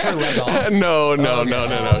take her leg off?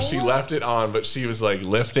 No. She left it on, but she was like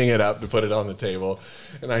lifting it up to put it on the table.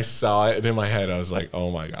 And I saw it, and in my head, I was like,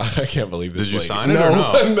 oh my God, I can't believe this. Did you lady. sign it or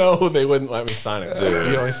no? No, they wouldn't let me sign it.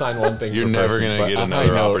 Dude. You only sign one thing You're per never person, gonna but get I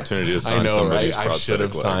another know- opportunity to sign I know, somebody's right? I should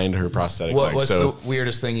have prosthetic leg. signed her prosthetic leg. What's So, the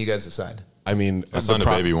weirdest thing you guys have signed? I mean, I signed a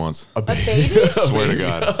baby once. A baby? Swear to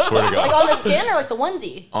God. Swear to Like God. on the skin or like the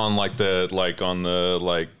onesie? On on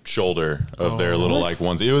the shoulder of their little like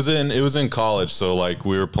onesie. It was in college, so like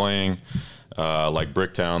we were playing like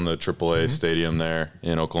Bricktown, the AAA stadium there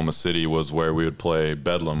in Oklahoma City was where we would play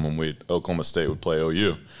Bedlam when Oklahoma State would play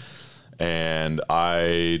OU. And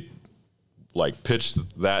I like pitched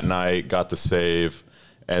that night, got the save,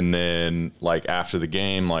 and then like after the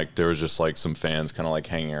game, like there was just like some fans kind of like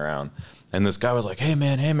hanging around. And this guy was like, hey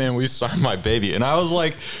man, we signed my baby. And I was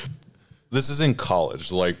like, this is in college.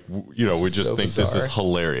 Like, you know, we just So think this bizarre. is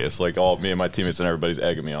hilarious. Like all me and my teammates and everybody's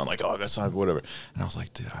egging me on like, oh, I got signed, whatever. And I was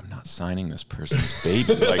like, dude, I'm not signing this person's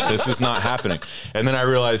baby. Like this is not happening. And then I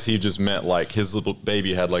realized he just meant like his little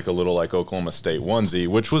baby had like a little like Oklahoma State onesie,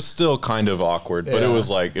 which was still kind of awkward, but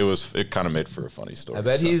Yeah. it kind of made for a funny story. I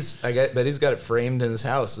bet so. bet he's got it framed in his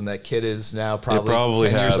house, and that kid is now It probably, probably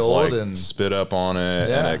 10 years has old, like and spit up on it,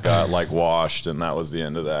 Yeah. and it got like washed, and that was the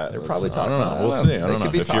end of that. They're probably I talking don't know. about it. We'll I don't see. know. I They don't could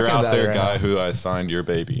know. be If you're talking out about it there, right guy now. who I signed your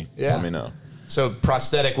baby, Yeah. let me know. so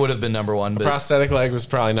prosthetic would have been number one. But prosthetic leg was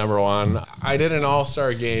probably number one. I did an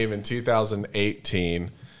all-star game in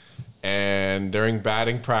 2018, and during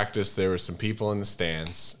batting practice, there were some people in the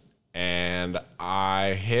stands, and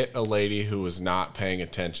I hit a lady who was not paying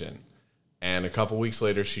attention. And a couple weeks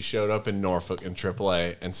later, she showed up in Norfolk in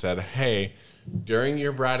AAA and said, hey, during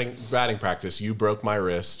your batting practice, you broke my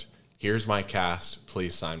wrist. Here's my cast.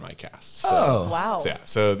 Please sign my cast. So, Oh. Wow.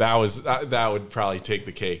 so that would probably take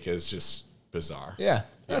the cake as just bizarre. yeah,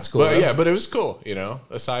 that's cool. But though. yeah, but it was cool, you know,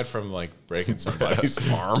 aside from like breaking somebody's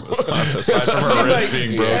arm. Aside from her wrist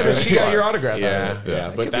being broken. Yeah, but she got your autograph. out Yeah, of it. yeah.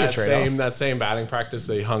 It But could be a trade-off. that same batting practice,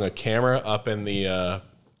 they hung a camera up in the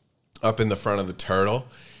front of the turtle,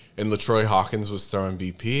 and LaTroy Hawkins was throwing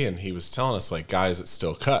BP, and he was telling us like, guys, it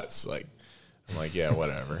still cuts. Like, I'm like, yeah,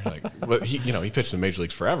 whatever. Like, but he pitched in the major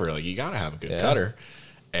leagues forever. Like, you got to have a good cutter.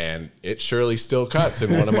 And it surely still cuts.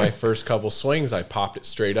 In one of my first couple swings, I popped it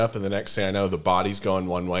straight up, and the next thing I know, the body's going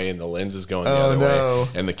one way and the lens is going the other way,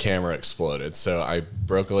 and the camera exploded. So I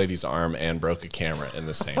broke a lady's arm and broke a camera in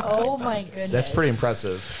the same. Oh batting my practice. goodness. That's pretty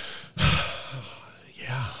impressive.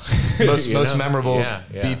 Yeah. Most You know? memorable Yeah,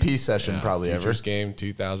 yeah. BP session probably ever. Futures game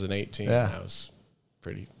 2018. Yeah. That was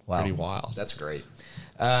pretty Wow. wild. That's great.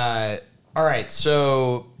 All right,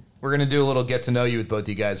 so we're gonna do a little get to know you with both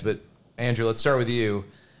you guys, but Andrew, let's start with you.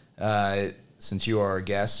 Since you are our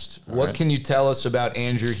guest, what right. can you tell us about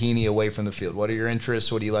Andrew Heaney away from the field? What are your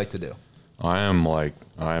interests? What do you like to do? I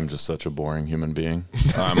am just such a boring human being.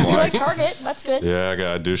 I'm You like, like Target. That's good.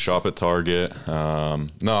 yeah, I do shop at Target. No,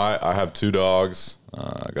 I have two dogs.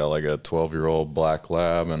 I got like a 12-year-old black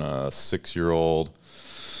lab and a 6-year-old.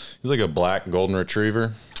 He's like a black golden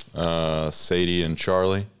retriever, Sadie and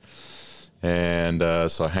Charlie. And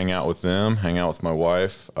so I hang out with them, hang out with my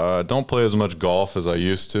wife. Don't play as much golf as I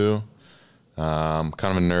used to. I'm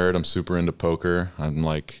kind of a nerd. I'm super into poker. I'm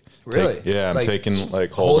like, Really? I'm Like, taking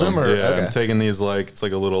like Hold'em Hold'em. or- Yeah, okay. I'm taking these like, it's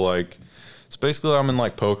like a little like, it's basically I'm in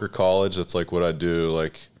like poker college. That's like what I do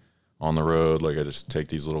like on the road. Like I just take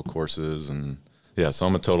these little courses and yeah, so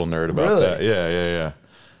I'm a total nerd about Really? that. Yeah.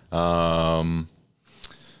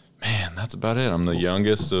 Man, that's about it. I'm the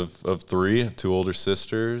youngest of three. I have two older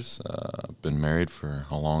sisters. Been married for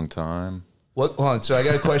a long time. Hold on. So I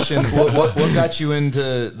got a question. what got you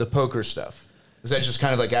into the poker stuff? Is that just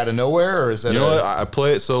kind of like out of nowhere, or is that? You know what? I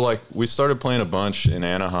play it. So like we started playing a bunch in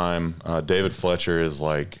Anaheim. David Fletcher is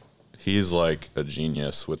like, he's like a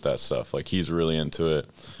genius with that stuff. Like he's really into it.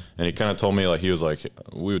 And he kind of told me like, he was like,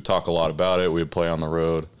 we would talk a lot about it. We would play on the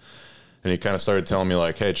road. And he kind of started telling me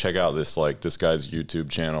like, hey, check out this guy's YouTube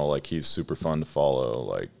channel. Like he's super fun to follow.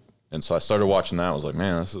 Like, and so I started watching that. I was like,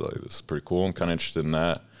 man, this is pretty cool. I'm kind of interested in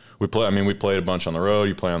that. We played a bunch on the road.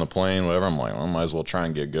 You play on the plane, whatever. I'm like, well, I might as well try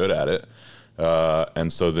and get good at it.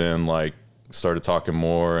 And so then like started talking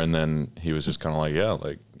more, and then he was just kind of like, yeah,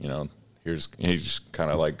 like, you know, he just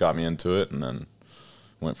kind of like got me into it, and then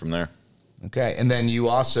went from there. Okay, and then you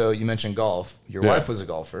mentioned golf. Your wife was a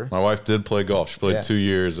golfer. My wife did play golf. She played 2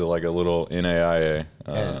 years at like a little NAIA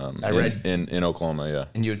in Oklahoma. Yeah,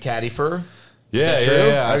 and you would caddy for her? Yeah,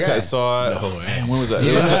 yeah. Okay. I saw it. No way. Man, when was that?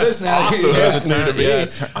 You know this now.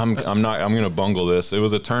 I'm gonna bungle this. It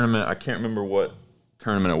was a tournament. I can't remember what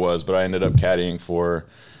tournament it was, but I ended up caddying for.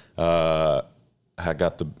 I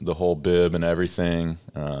got the whole bib and everything.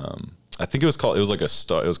 I think it was called like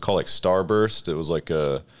Starburst. It was like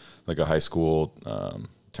a high school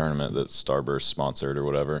tournament that Starburst sponsored or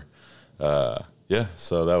whatever. Yeah,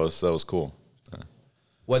 so that was cool.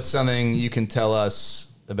 What's something you can tell us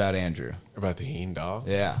about Andrew? About the HeanDog?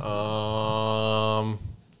 Yeah.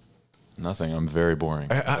 Nothing. I'm very boring.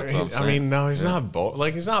 I mean, no, he's not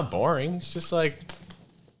he's not boring. He's just like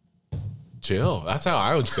chill. That's how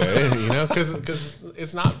I would say it, because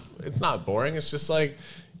it's not boring. It's just like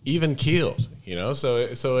even keeled,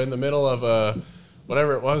 So in the middle of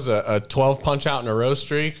whatever it was, a 12 punch out in a row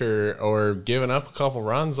streak or giving up a couple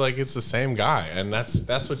runs, like it's the same guy, and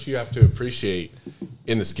that's what you have to appreciate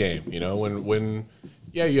in this game. When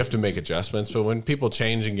you have to make adjustments, but when people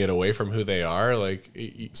change and get away from who they are,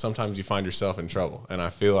 sometimes you find yourself in trouble. And I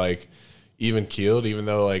feel like even keeled, even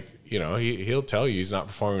though he'll tell you he's not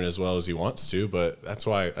performing as well as he wants to, but that's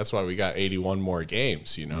why we got 81 more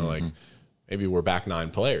games. Maybe we're back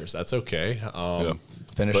 9 players. That's okay.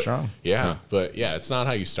 Finish strong. Yeah, but it's not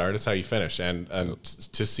how you start; it's how you finish. And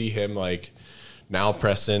to see him now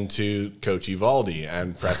press into Coach Evaldi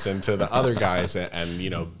and press into the other guys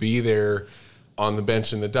and be there on the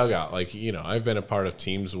bench in the dugout. I've been a part of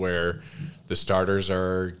teams where the starters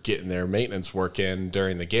are getting their maintenance work in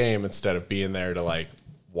during the game instead of being there to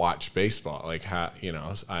watch baseball.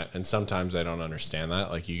 And sometimes I don't understand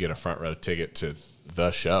that. You get a front row ticket to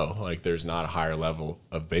the show. There's not a higher level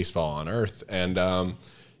of baseball on earth. And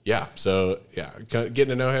getting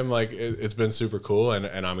to know him, it's been super cool,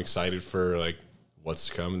 and I'm excited for what's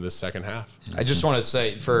to come in this second half. I just want to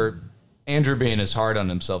say, for Andrew being as hard on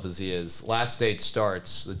himself as he is, last 8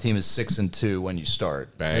 starts, the team is 6-2 when you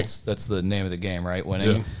start. Bang. That's the name of the game, right?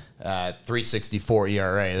 Winning. 3.64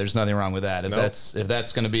 ERA. There's nothing wrong with that. If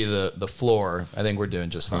that's going to be the floor, I think we're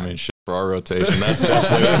doing just fine. I mean, for our rotation, that's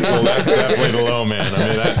definitely the low, man. I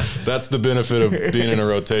mean, that's the benefit of being in a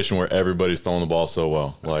rotation where everybody's throwing the ball so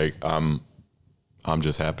well. I'm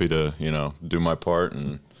just happy to do my part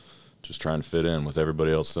and just try and fit in with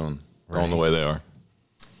everybody else going the way they are.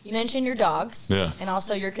 You mentioned your dogs. Yeah. And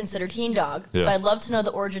also you're considered HeanDog. Yeah. So I'd love to know the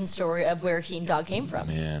origin story of where HeanDog came from.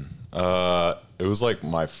 Man, it was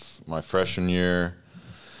my freshman year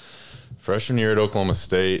at Oklahoma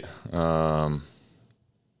State. I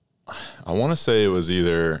want to say it was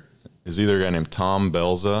either a guy named Tom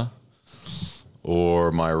Belza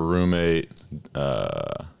or my roommate.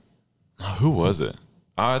 Who was it?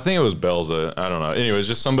 I think it was Belza. I don't know. Anyways,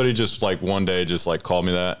 just somebody just one day just called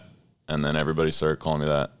me that. And then everybody started calling me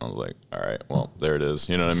that. I was like, all right, well, there it is.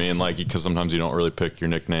 You know what I mean? Because sometimes you don't really pick your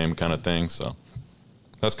nickname kind of thing. So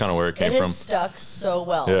that's kind of where it came from. It has stuck so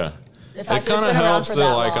well. Yeah. The fact It kind of helps that,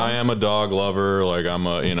 long. I am a dog lover. I'm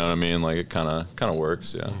a, you know what I mean? It kind of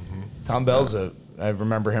works, yeah. Mm-hmm. Tom Belza, I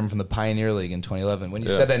remember him from the Pioneer League in 2011. When you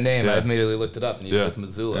said that name, I immediately looked it up, and he was with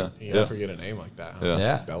Missoula. You never forget a name like that. Huh?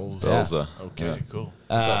 Yeah. Belza. Okay, cool.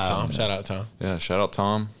 What's up, Tom? Shout out, Tom. Yeah, shout out,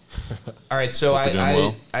 Tom. All right, so I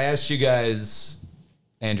well. asked you guys,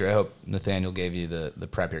 Andrew, I hope Nathaniel gave you the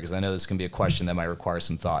prep here, because I know this can be a question that might require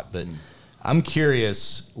some thought, but I'm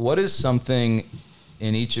curious, what is something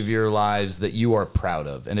in each of your lives that you are proud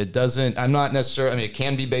of? And I'm not necessarily, I mean, it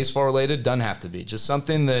can be baseball related, doesn't have to be, just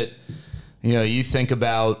something that, you think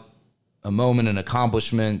about, a moment, an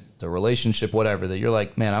accomplishment, a relationship, whatever, that you're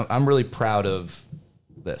like, man, I'm really proud of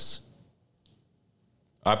this.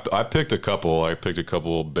 I picked a couple. I picked a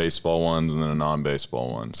couple baseball ones and then a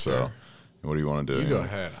non-baseball one. So, Sure. What do you want to do? You go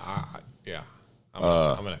ahead.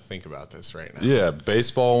 I'm gonna think about this right now. Yeah,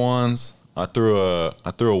 baseball ones. I threw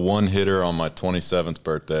a one hitter on my 27th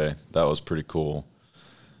birthday. That was pretty cool.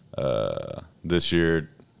 This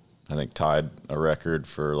year, I think tied a record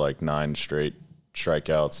for 9 straight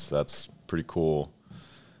strikeouts. That's pretty cool.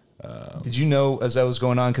 Did you know as that was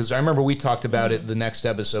going on? Because I remember we talked about it the next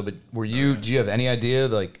episode, but do you have any idea,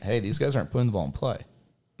 hey, these guys aren't putting the ball in play?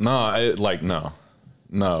 No,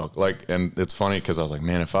 no. And it's funny because I was like,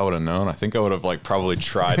 man, if I would have known, I think I would have probably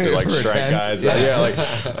tried to strike guys.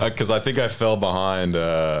 Yeah, because I think I fell behind.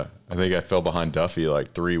 Duffy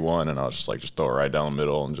 3-1, and I was just throw it right down the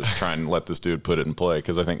middle and just try and let this dude put it in play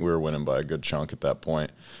because I think we were winning by a good chunk at that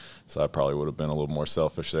point. So I probably would have been a little more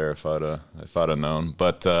selfish there if I'd have known.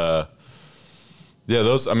 But those.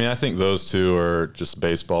 I mean, I think those two are just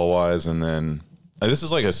baseball wise, and then this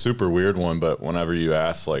is like a super weird one, but whenever you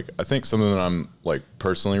ask, like, I think something that I'm like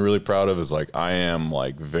personally really proud of is like, I am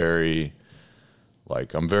like very,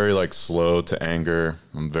 like, I'm very like slow to anger.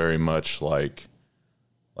 I'm very much like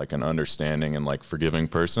an understanding and like forgiving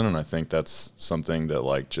person. And I think that's something that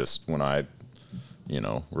like, just when I,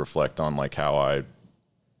 reflect on like how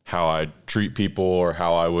I treat people or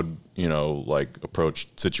how I would, like approach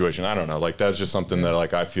situation. I don't know. Like, that's just something that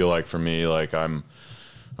like, I feel like for me, like I'm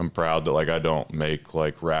proud that like I don't make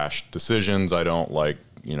like rash decisions. I don't like,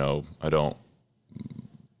 I don't,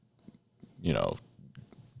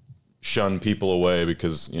 shun people away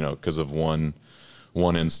because of one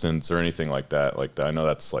instance or anything like that. Like, I know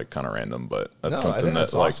that's like kind of random, but that's something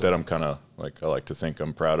that's like awesome. That I'm kind of like, I like to think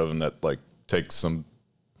I'm proud of, and that like takes some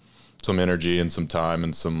energy and some time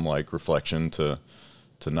and some like reflection to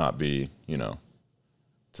not be, to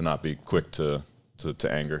not be quick to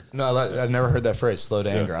anger. No, I've never heard that phrase, slow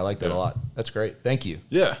to anger. I like that a lot. That's great. Thank you.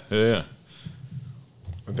 Yeah. I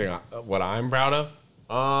think what I'm proud of,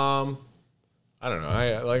 I don't know.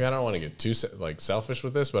 I don't want to get too like selfish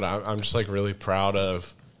with this, but I'm just like really proud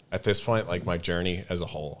of at this point, like my journey as a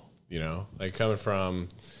whole, like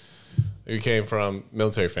we came from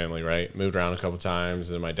military family, right? Moved around a couple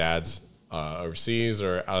times, and my dad's overseas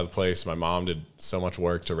or out of the place. My mom did so much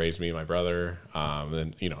work to raise me and my brother,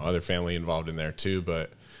 and other family involved in there too.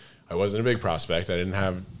 But I wasn't a big prospect. I didn't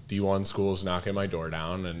have D1 schools knocking my door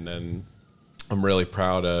down, and then I'm really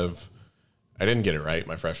proud of. I didn't get it right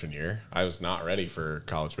my freshman year. I was not ready for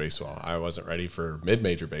college baseball. I wasn't ready for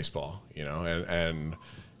mid-major baseball, and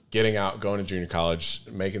getting out, going to junior college,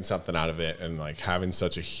 making something out of it, and like having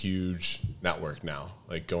such a huge network now,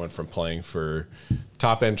 like going from playing for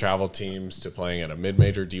top-end travel teams to playing at a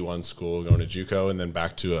mid-major D1 school, going to JUCO, and then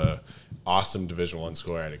back to a awesome Division I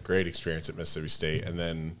school. I had a great experience at Mississippi State, and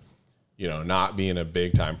then not being a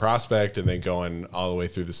big-time prospect, and then going all the way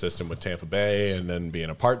through the system with Tampa Bay, and then being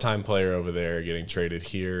a part-time player over there, getting traded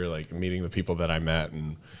here, like meeting the people that I met,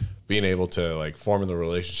 and being able to like form the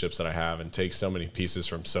relationships that I have and take so many pieces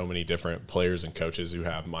from so many different players and coaches who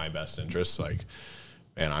have my best interests. Like,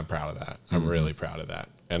 man, I'm proud of that. I'm really proud of that.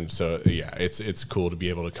 And so, yeah, it's cool to be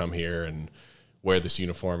able to come here and wear this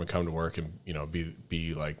uniform and come to work and,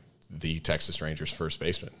 be like the Texas Rangers first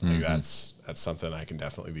baseman. Like that's something I can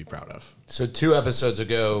definitely be proud of. So 2 episodes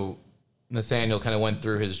ago, Nathaniel kind of went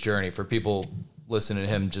through his journey. For people listening to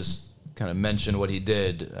him just kind of mention what he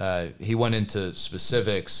did, he went into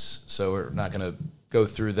specifics, so we're not going to go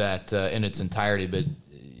through that in its entirety, but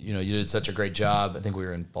you did such a great job. I think we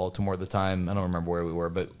were in Baltimore at the time. I don't remember where we were,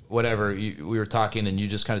 but whatever. We were talking, and you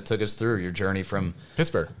just kind of took us through your journey from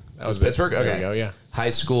Pittsburgh. That was Pittsburgh? Okay. There you go, yeah. High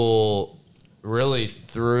school, really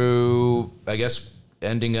through, I guess,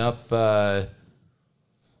 ending up, I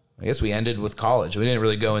guess we ended with college. We didn't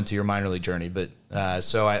really go into your minor league journey, but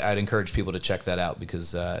so I'd encourage people to check that out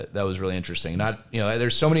because that was really interesting.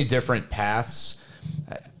 There's so many different paths.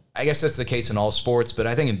 I guess that's the case in all sports, but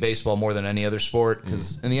I think in baseball more than any other sport,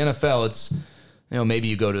 because in the NFL, it's, maybe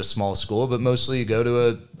you go to a small school, but mostly you go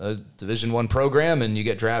to a Division I program and you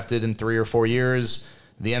get drafted in 3 or 4 years.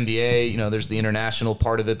 The NBA, there's the international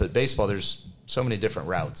part of it, but baseball, there's so many different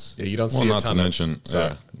routes. Yeah, you don't see a ton go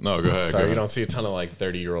ahead. You don't see a ton of like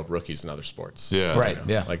 30-year-old rookies in other sports. Yeah. Right.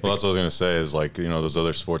 Yeah. Like that's what I was going to say is like, those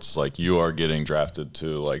other sports, like you are getting drafted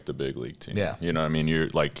to like the big league team. Yeah. You know what I mean? You're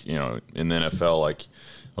like, in the NFL, like,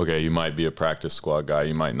 okay, you might be a practice squad guy.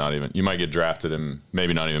 You might get drafted and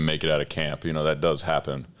maybe not even make it out of camp. That does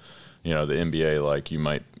happen. The NBA, like you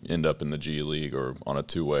might end up in the G League or on a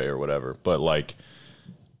 2-way or whatever. But like,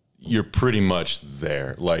 you're pretty much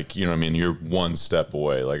there. Like, you're one step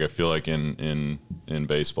away. Like, I feel like in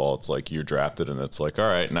baseball, it's like you're drafted and it's like, all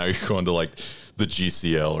right, now you're going to like the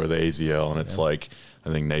GCL or the AZL. And it's like,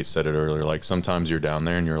 I think Nate said it earlier, like sometimes you're down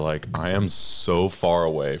there and you're like, I am so far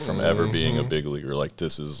away from ever being a big leaguer. Like,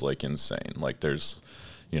 this is like insane. Like there's,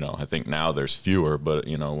 I think now there's fewer, but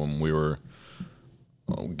when we were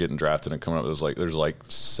getting drafted and coming up, there's like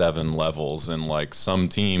 7 levels, and like some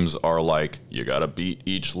teams are like, you got to beat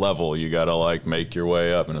each level. You got to like make your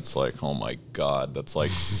way up. And it's like, oh my God, that's like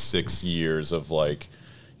 6 years of like,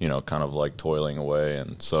 kind of like toiling away.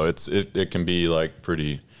 And so it can be like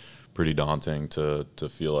pretty daunting to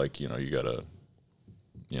feel like, you gotta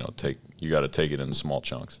take it in small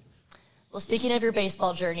chunks. Well, speaking of your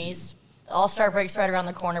baseball journeys, All-Star break's right around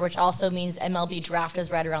the corner, which also means MLB draft is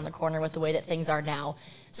right around the corner with the way that things are now.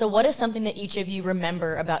 So what is something that each of you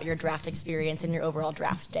remember about your draft experience and your overall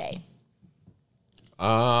draft day?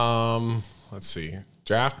 Let's see.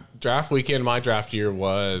 Draft weekend, my draft year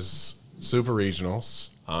was super regionals.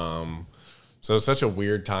 So it's such a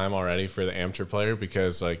weird time already for the amateur player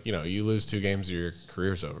because, like, you know, you lose 2 games, your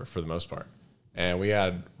career's over for the most part. And we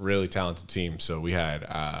had really talented teams. So we had,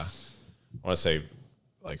 I want to say,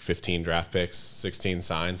 like 15 draft picks, 16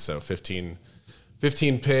 signs. So 15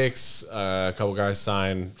 picks, a couple guys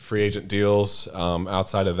signed free agent deals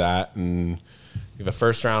outside of that. And the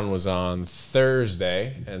first round was on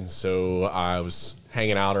Thursday. And so I was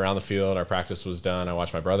hanging out around the field. Our practice was done. I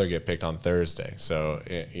watched my brother get picked on Thursday. So,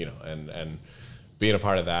 you know, and being a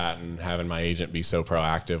part of that and having my agent be so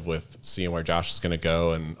proactive with seeing where Josh is going to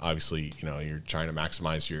go. And obviously, you know, you're trying to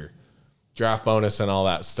maximize your draft bonus and all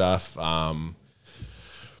that stuff.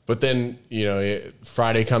 But then, you know,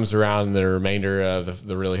 Friday comes around and the remainder of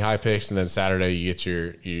the really high picks. And then Saturday you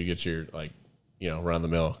get your like, you know, run of the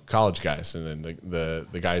mill college guys. And then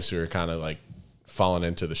the guys who are kind of like falling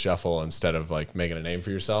into the shuffle instead of like making a name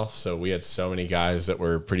for yourself. So we had so many guys that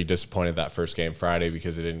were pretty disappointed that first game Friday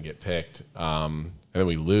because they didn't get picked. And then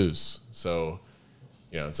we lose. So,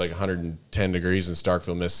 you know, it's like 110 degrees in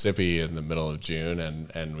Starkville, Mississippi in the middle of June.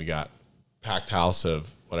 And we got packed house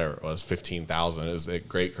of whatever it was, 15,000. It was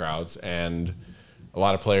great crowds. And a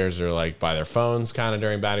lot of players are like by their phones kind of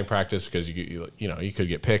during batting practice because you know, you could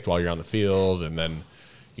get picked while you're on the field and then,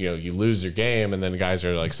 you know, you lose your game and then guys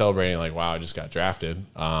are like celebrating like, wow, I just got drafted.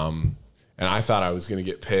 And I thought I was going to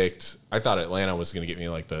get picked. I thought Atlanta was going to get me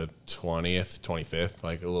like the 20th, 25th,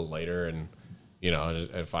 like a little later. And, you know,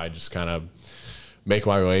 if I just kind of make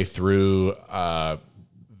my way through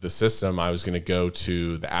the system, I was going to go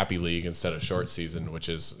to the Appy League instead of short season, which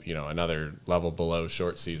is, you know, another level below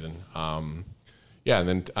short season. Yeah, and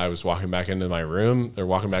then I was walking back into my room, or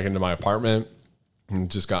walking back into my apartment, and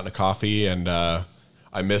just gotten a coffee, and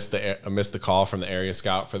I missed the call from the area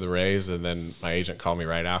scout for the Rays, and then my agent called me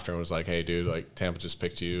right after and was like, "Hey, dude, like Tampa just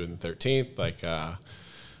picked you in the 13th. Like,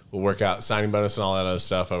 we'll work out signing bonus and all that other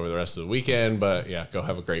stuff over the rest of the weekend, but yeah, go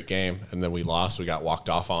have a great game." And then we lost. We got walked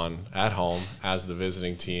off on at home as the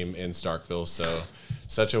visiting team in Starkville. So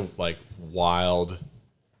such a like wild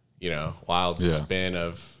spin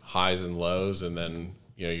of highs and lows. And then,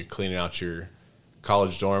 you know, you're cleaning out your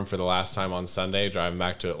college dorm for the last time on Sunday, driving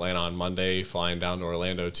back to Atlanta on Monday, flying down to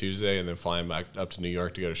Orlando Tuesday, and then flying back up to New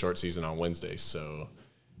York to go to short season on Wednesday. So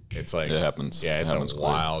it's like, it happens. Yeah, it's happens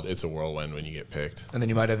wild. It's a whirlwall when you get picked. And then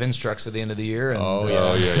you might have instructs at the end of the year. And,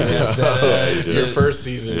 Your first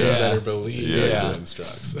season, you better believe you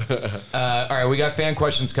instructs. All right, we got fan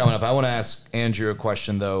questions coming up. I want to ask Andrew a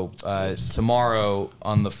question, though. Tomorrow,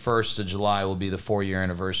 on the 1st of July, will be the 4-year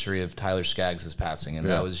anniversary of Tyler Skaggs' passing, and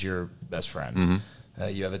that was your best friend. Mm-hmm.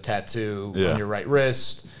 You have a tattoo on your right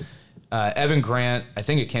wrist. Evan Grant, I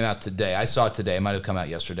think it came out today. I saw it today. It might have come out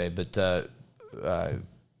yesterday, but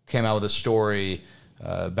came out with a story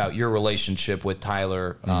about your relationship with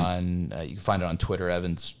Tyler on, you can find it on Twitter,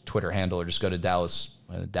 Evan's Twitter handle, or just go to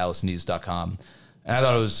dallasnews.com. And I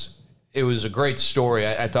thought it was a great story.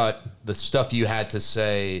 I thought the stuff you had to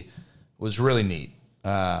say was really neat,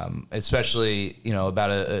 especially, you know, about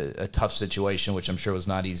a tough situation, which I'm sure was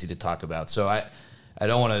not easy to talk about. So I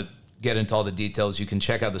don't want to get into all the details. You can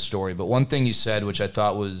check out the story. But one thing you said, which I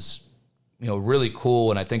thought was, you know, really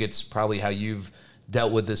cool, and I think it's probably how you've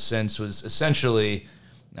dealt with this since, was essentially,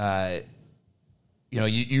 you know,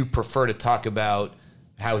 you prefer to talk about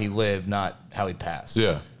how he lived, not how he passed.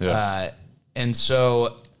 Yeah. And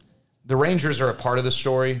so the Rangers are a part of the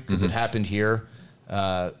story because it happened here.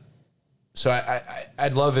 So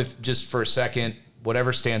I'd love if just for a second,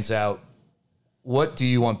 whatever stands out, what do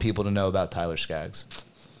you want people to know about Tyler Skaggs?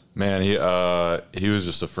 Man, he was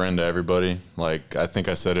just a friend to everybody. Like, I think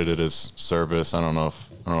I said it at his service. I don't know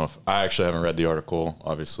if I actually haven't read the article.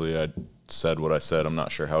 Obviously, I said what I said. I'm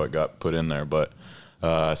not sure how it got put in there, but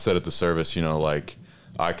I said at the service, you know, like,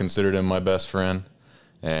 I considered him my best friend,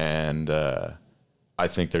 and I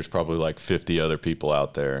think there's probably like 50 other people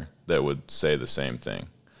out there that would say the same thing.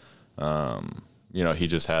 You know, he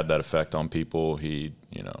just had that effect on people. He,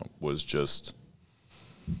 you know, was just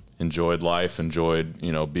enjoyed life, enjoyed,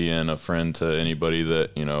 you know, being a friend to anybody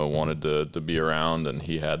that, you know, wanted to be around, and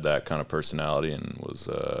he had that kind of personality and was,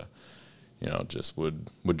 you know, just would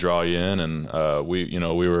draw you in. And it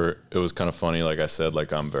was kind of funny, like I said,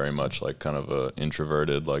 like I'm very much like kind of a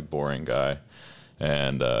introverted, like boring guy,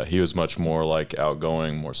 and he was much more like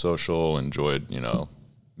outgoing, more social, enjoyed, you know,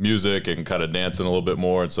 music and kind of dancing a little bit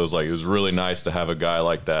more. And so it was really nice to have a guy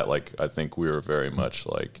like that. Like, I think we were very much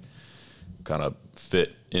like kind of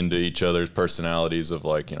fit into each other's personalities of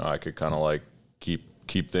like, you know, I could kind of like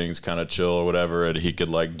keep things kind of chill or whatever, and he could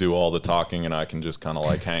like do all the talking and I can just kind of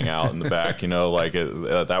like hang out in the back, you know, like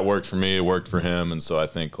that worked for me, it worked for him. And so I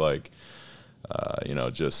think like, you know,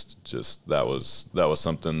 just that was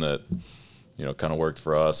something that kind of worked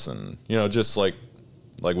for us. And, just like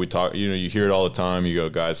we talk, you hear it all the time. You go,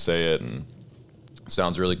 guys say it, and it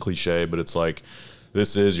sounds really cliche, but it's like,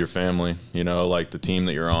 this is your family, like the team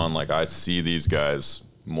that you're on. Like, I see these guys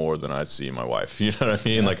more than I see my wife. You know what I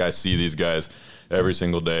mean? Like, I see these guys every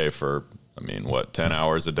single day for, 10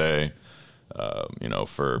 hours a day,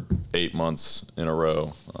 for 8 months in a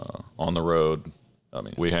row, on the road.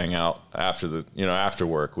 We hang out after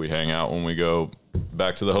work. We hang out when we go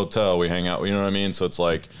back to the hotel. We hang out, you know what I mean? So it's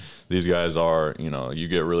like, these guys are, you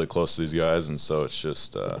get really close to these guys. And so it's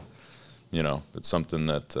just, it's something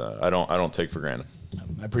that I don't take for granted.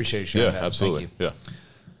 I appreciate you sharing that. Absolutely. Thank you.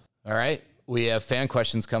 Yeah. All right. We have fan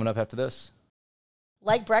questions coming up after this.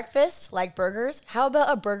 Like breakfast, like burgers, how about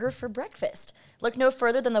a burger for breakfast? Look no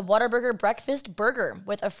further than the Whataburger Breakfast Burger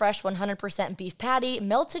with a fresh 100% beef patty,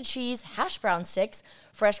 melted cheese, hash brown sticks,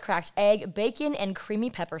 fresh cracked egg, bacon, and creamy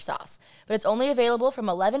pepper sauce. But it's only available from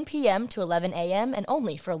 11 p.m. to 11 a.m. and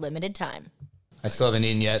only for a limited time. I still haven't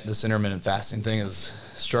eaten yet. This intermittent fasting thing is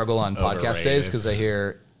a struggle on podcast Overrated. days because I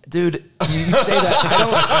hear, dude, you say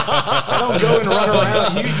that. I don't go and run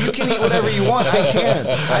around. You can eat whatever you want. I can't.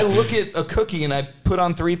 I look at a cookie and I put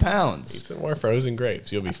on 3 pounds. Eat some more frozen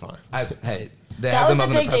grapes. You'll be fine. Hey, they That have was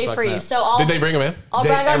them a up in big the day press for box you. now. So I'll Did they bring them in? I'll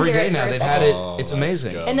brag on Every day Jared now first. they've had it. Oh, It's let's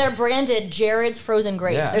amazing. go. And they're branded Jared's Frozen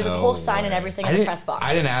Grapes. Yeah. There's this whole No sign and way. everything in the press box.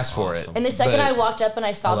 I didn't ask for Awesome. it. And the second but I walked up and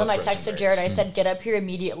I saw I them, I love frozen texted Jared. I grapes. said, get up here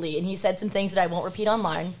immediately. And he said some things that I won't repeat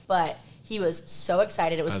online, but he was so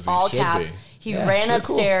excited. It was As he all should caps. be. He Yeah, ran sure,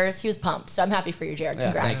 upstairs. He was pumped. So I'm happy for you, Jared. Yeah,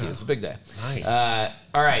 Congrats. thank you. It's a big day. Nice.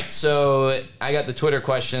 All right, so I got the Twitter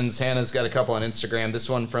questions. Hannah's got a couple on Instagram. This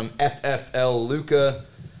one from FFL Luca.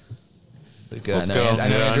 Let's I go. know Yeah,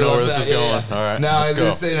 Andrew I know where loves this that. is going. All right, No, let's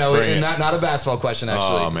go. Bring it. not a basketball question,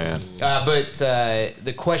 actually. Oh, man. But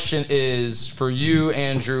the question is, for you,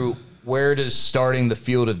 Andrew, where does starting the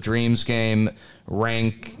Field of Dreams game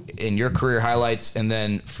rank in your career highlights? And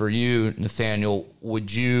then for you, Nathaniel,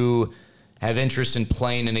 would you have interest in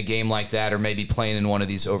playing in a game like that or maybe playing in one of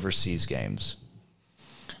these overseas games?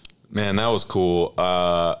 Man, that was cool.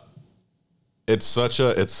 It's such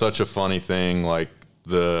a funny thing. Like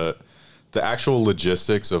the actual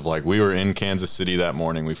logistics of, like, we were in Kansas City that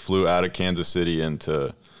morning. We flew out of Kansas City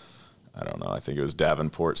into, I don't know, I think it was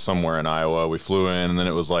Davenport, somewhere in Iowa. We flew in, and then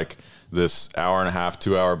it was like this 1.5 to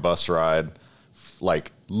 2 hour bus ride.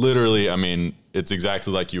 Like, literally, it's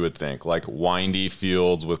exactly like you would think. Like, windy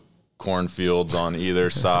fields with cornfields on either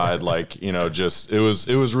side. Like, just, it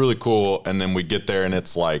was really cool. And then we get there, and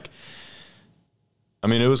it's like,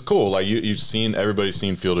 it was cool. Like, everybody's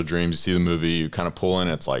seen Field of Dreams. You see the movie, you kind of pull in.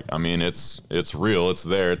 It's like, it's real. It's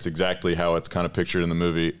there. It's exactly how it's kind of pictured in the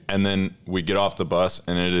movie. And then we get off the bus,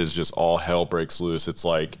 and it is just all hell breaks loose. It's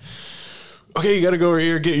like, okay, you got to go over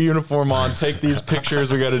here, get your uniform on, take these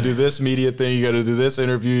pictures. We got to do this media thing. You got to do this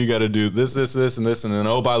interview. You got to do this, and this. And then,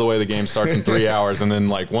 oh, by the way, the game starts in 3 hours. And then,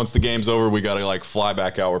 like, once the game's over, we got to, like, fly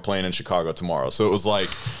back out. We're playing in Chicago tomorrow. So it was like,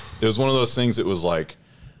 it was one of those things that was like,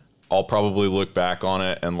 I'll probably look back on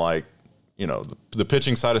it and, like, the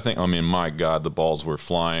pitching side of things. My God, the balls were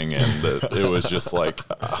flying, and it was just like,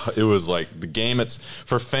 it was like the game. It's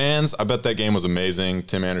for fans. I bet that game was amazing.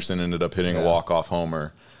 Tim Anderson ended up hitting a walk-off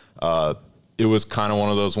homer. It was kind of one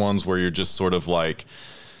of those ones where you're just sort of like,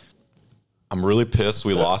 I'm really pissed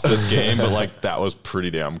we lost this game, but, like, that was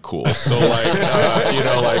pretty damn cool. So,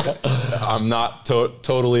 like, I'm not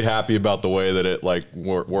totally happy about the way that it, like,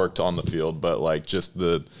 worked on the field, but, like, just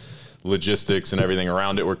the logistics and everything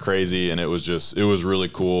around it were crazy, and it was really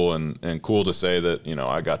cool and cool to say that,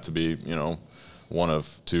 I got to be, one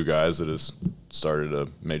of 2 guys that has started a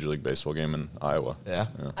Major League Baseball game in Iowa. Yeah.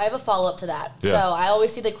 I have a follow-up to that. Yeah. So I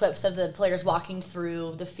always see the clips of the players walking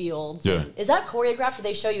through the fields. Yeah. Is that choreographed, or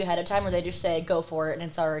they show you ahead of time, or they just say, go for it, and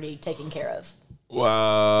it's already taken care of?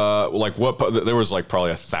 Like there was like probably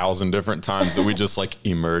 1,000 different times that we just like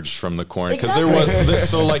emerged from the corn because Exactly. there was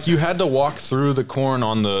so like you had to walk through the corn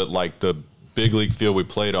on the big league field we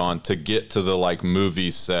played on to get to the like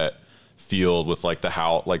movie set field with like the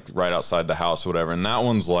house, like right outside the house or whatever. And that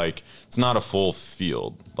one's like, it's not a full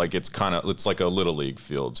field. Like it's like a little league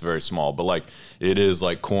field. It's very small, but like it is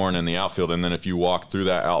like corn in the outfield. And then if you walk through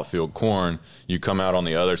that outfield corn, you come out on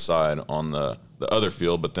the other side on the other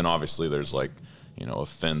field. But then obviously there's like, a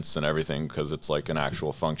fence and everything because it's like an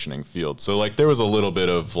actual functioning field. So like there was a little bit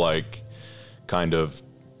of like kind of,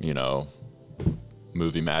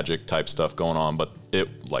 movie magic type stuff going on, but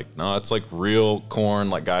no, it's like real corn.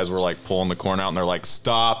 Like guys were like pulling the corn out and they're like,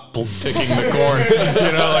 stop picking the corn.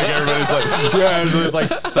 Like everybody's like, yeah, everybody's like,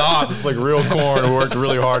 stop. It's like real corn. We worked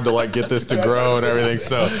really hard to like get this to grow and everything.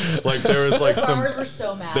 So like there was like farmers were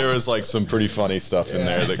so mad. There was like some pretty funny stuff in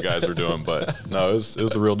there that guys were doing, but no, it was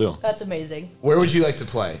the real deal. That's amazing. Where would you like to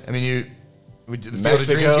play? I mean,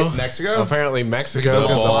 Mexico? Apparently Mexico. Because The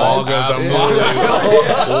the ball ball goes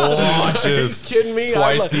up. Launches. Kidding me?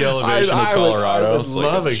 Twice the elevation of Colorado. I would It's like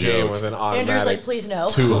love a joke. game with an automatic Andrew's like, please no.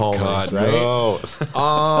 2 homers, right? No.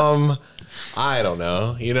 I don't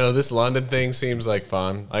know. This London thing seems like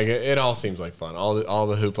fun. Like it all seems like fun. All the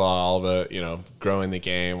hoopla, all the growing the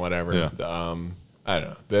game, whatever. Yeah. I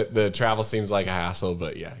don't know. The travel seems like a hassle,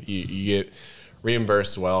 but yeah, you get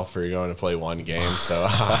reimbursed well for going to play one game. So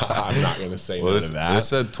I'm not going to say no to that. They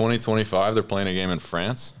said 2025 they're playing a game in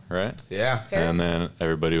France, right? Yeah. Paris? And then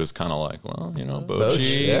everybody was kind of like, well, Boch,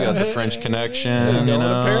 Bochy, yeah. got the French connection. Going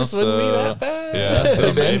to Paris wouldn't be that bad. Yeah,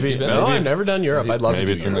 so maybe. No, I've never done Europe. I'd love to.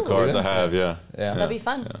 Maybe it's in the cards. I have, yeah. That'd be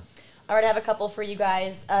fun. All right, I have a couple for you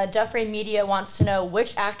guys. Duffray Media wants to know,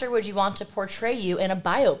 which actor would you want to portray you in a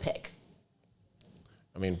biopic?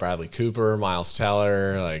 I mean, Bradley Cooper, Miles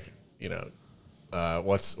Teller,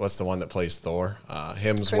 what's the one that plays Thor?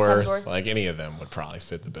 Hemsworth. Hemsworth. Like any of them would probably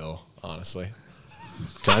fit the bill, honestly.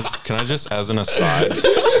 Can I just, as an aside, this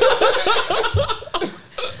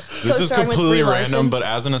is Co-starring with completely Brie Larson. random, but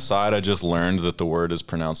as an aside, I just learned that the word is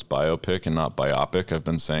pronounced biopic and not biopic. I've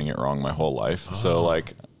been saying it wrong my whole life. So,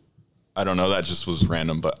 I don't know. That just was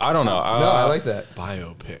random, but I don't know. No, I like that.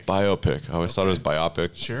 Biopic. Biopic. I always thought it was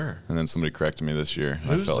biopic. Sure. And then somebody corrected me this year.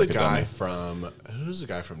 Who's I felt the like guy from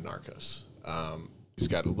Narcos? He's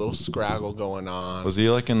got a little scraggle going on. Was he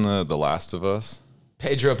like in the Last of Us?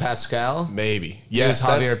 Pedro Pascal? Maybe. Yes,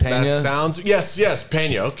 Javier Pena? That sounds. Yes,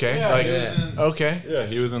 Pena. Okay. Okay. Yeah,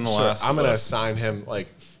 he was in the Sure. Last. I'm of gonna Us. assign him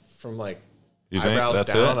from You think eyebrows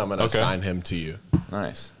that's down. it? I'm gonna Okay. assign him to you.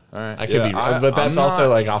 Nice. All right. I could be, but that's I'm also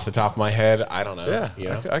not- off the top of my head. I don't know.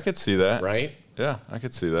 Yeah, I could see that. Right? Yeah, I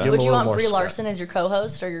could see that. Give Would him a you little want more Brie scrap. Larson as your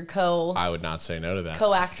co-host or your I would not say no to that.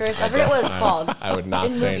 co-actress? I forget what it's called. I would not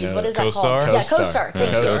in say movies. no. What is that Co-star? called? Yeah, Co-star. co-star.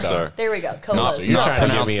 Thank you. Co-star. There we go. Not- Co-host. So you're Not trying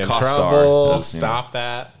to get me in pronounced co-star. trouble. Yes, Stop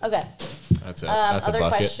that. Okay. That's it. That's a Other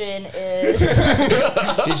bucket. question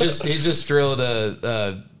is, He just drilled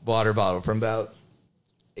a water bottle from about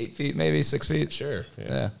 8 feet, maybe 6 feet. Sure.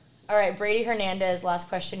 Yeah. all right, Brady Hernandez, last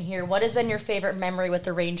question here. What has been your favorite memory with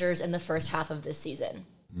the Rangers in the first half of this season?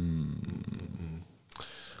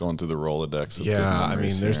 Going through the Rolodex. Of Yeah, good I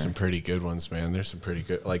memories mean, there's here. some pretty good ones, man. There's some pretty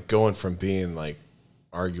good, like going from being like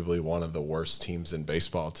arguably one of the worst teams in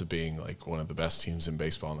baseball to being like one of the best teams in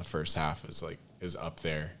baseball in the first half is up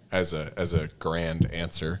there as a grand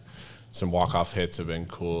answer. Some walk-off hits have been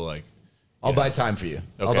cool. Like I'll buy time for you.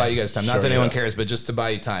 I'll Okay. buy you guys time. Not Sure, that anyone yeah. cares, but just to buy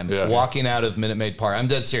you time. Yeah. Walking out of Minute Maid Park. I'm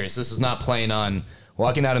dead serious. This is not playing on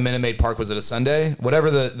walking out of Minute Maid Park. Was it a Sunday? Whatever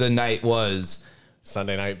the night was.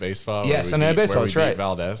 Sunday night baseball. Yeah, where we Sunday night beat- baseball, where we that's right. beat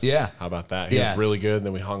Valdez. Yeah. How about that? He Yeah. was really good. And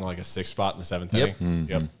then we hung like a 6th spot in the 7th Yep. inning.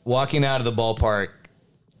 Yep. Walking out of the ballpark,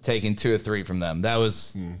 taking 2 or 3 from them. That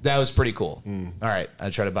was pretty cool. All right,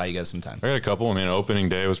 I try to buy you guys some time. I got a couple. I mean, opening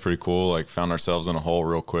day was pretty cool. Like, found ourselves in a hole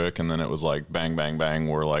real quick, and then it was like bang, bang, bang.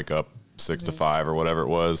 We're like up 6-5 or whatever it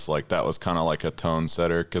was. Like, that was kind of like a tone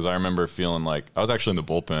setter because I remember feeling like I was actually in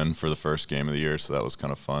the bullpen for the first game of the year, so that was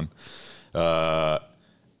kind of fun.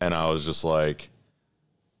 And I was just like,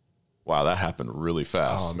 wow, that happened really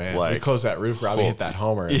fast. Oh man, like, we closed that roof. Robbie hit that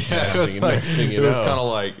homer. And yeah, next thing you it was know. kind of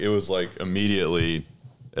like it was like immediately,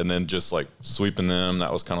 and then just like sweeping them.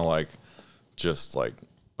 That was kind of like, just like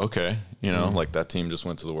okay, like that team just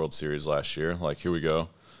went to the World Series last year. Like here we go,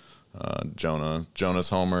 Jonah's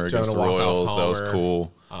homer against the walk-off Royals. That was homer.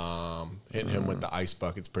 cool. Hitting him with the ice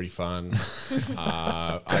bucket's pretty fun.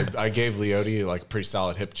 I gave Leote like a pretty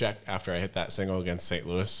solid hip check after I hit that single against St.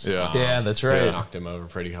 Louis. Yeah. Yeah, that's right. Knocked him over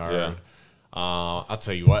pretty hard. Yeah. I'll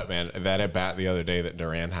tell you what, man. That at bat the other day that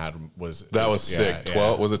Duran had was sick.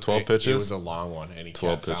 12 was it 12 pitches? It was a long one, and he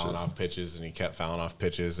 12 kept fouling pitches. off pitches, and he kept fouling off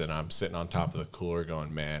pitches. And I'm sitting on top of the cooler,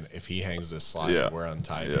 going, man, if he hangs this slide, Yeah. we're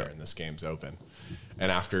untied Yeah. here, and this game's open.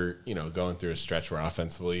 And after going through a stretch where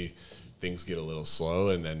offensively things get a little slow,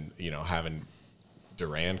 and then having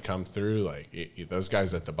Duran come through, like those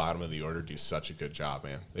guys at the bottom of the order do such a good job,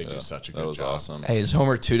 man. They do such a good That was job. awesome. Hey, his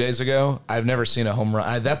homer 2 days ago. I've never seen a home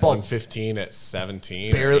run. That ball 115 at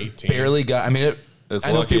 17 or barely 18. got. I mean, It's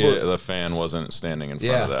I know lucky people. the fan wasn't standing in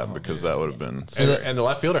front Yeah. of that because that would have been. And the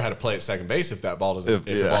left fielder had to play at second base if that ball doesn't. If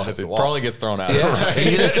the ball hits the it wall, probably gets thrown out. Yeah,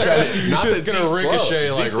 he hit it straight. Not It's that gonna Zeke's ricochet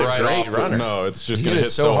slow. like Zeke's a right great off. runner. No, it's just He gonna hit hit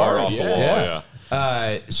it so so hard hard. off the Yeah. wall.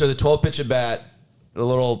 Yeah. So the 12 pitch at bat, a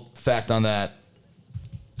little fact on that.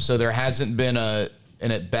 So there hasn't been an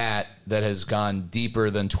at-bat that has gone deeper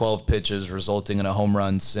than 12 pitches, resulting in a home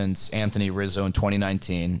run since Anthony Rizzo in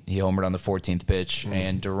 2019. He homered on the 14th pitch.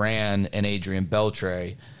 And Duran and Adrian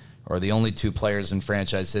Beltre are the only two players in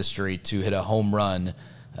franchise history to hit a home run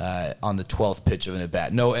on the 12th pitch of an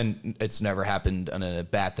at-bat. No, and it's never happened on an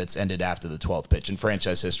at-bat that's ended after the 12th pitch in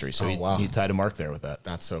franchise history. So he tied a mark there with that.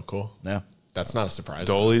 That's so cool. Yeah. That's not a surprise.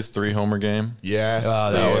 Dolly's 3-homer game. Yes.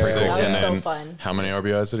 That was sick. That was And so then fun. how many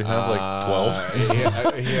RBIs did he have? Like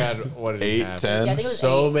 12? He had what did he 8, have? 10? Yeah, I think it was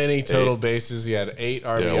So 8. many total bases. He had 8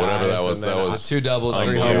 RBIs. Yeah, whatever that was. and then That was 2 doubles,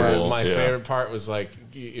 3 home unbelievable. runs. My Yeah. favorite part was like,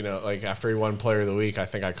 like after he won Player of the Week, I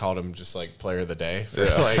think I called him just like Player of the Day for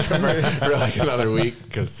for like another week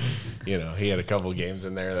because he had a couple games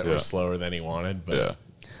in there that were slower than he wanted. But Yeah.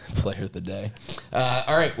 Player of the day.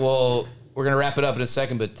 All right, well, we're going to wrap it up in a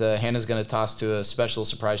second, but Hannah's going to toss to a special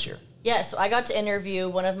surprise here. Yeah, so I got to interview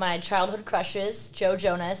one of my childhood crushes, Joe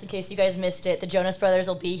Jonas. In case you guys missed it, the Jonas Brothers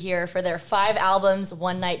will be here for their 5 albums,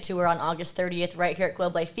 one-night tour on August 30th right here at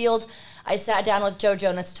Globe Life Field. I sat down with Joe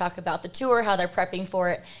Jonas to talk about the tour, how they're prepping for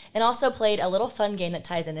it, and also played a little fun game that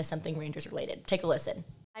ties into something Rangers-related. Take a listen.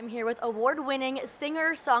 I'm here with award-winning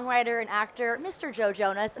singer, songwriter, and actor, Mr. Joe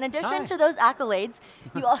Jonas. In addition to those accolades,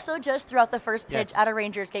 you also just threw out the first pitch at a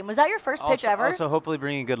Rangers game. Was that your first pitch ever? Also, hopefully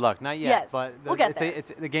bringing good luck. Not yet, Yes, but we'll get there.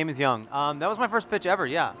 the game is young. That was my first pitch ever,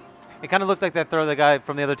 yeah. It kind of looked like that throw the guy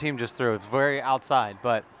from the other team just threw. It was very outside,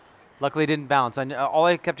 but luckily it didn't bounce. All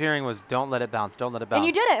I kept hearing was, don't let it bounce, don't let it bounce. And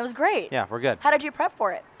you didn't. It was great. Yeah, we're good. How did you prep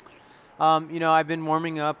for it? I've been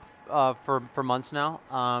warming up for months now.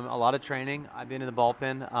 A lot of training. I've been in the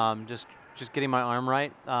bullpen, just getting my arm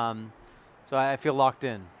right. So I feel locked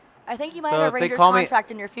in. I think you might So have a if they Rangers call me-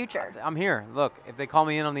 contract in your future. I'm here. Look, if they call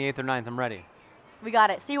me in on the 8th or 9th, I'm ready. We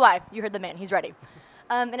got it. CY, you heard the man. He's ready.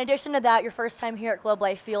 In addition to that, your first time here at Globe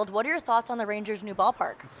Life Field, what are your thoughts on the Rangers' new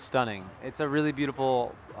ballpark? Stunning. It's a really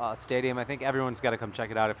beautiful stadium. I think everyone's got to come check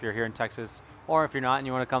it out if you're here in Texas, or if you're not and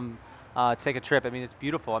you want to come take a trip. I mean, it's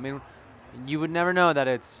beautiful. I mean, you would never know that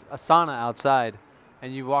it's a sauna outside,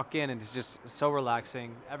 and you walk in and it's just so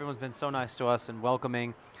relaxing. Everyone's been so nice to us and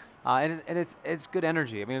welcoming, and it's good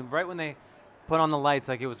energy. I mean, right when they put on the lights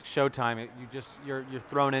like it was showtime, you're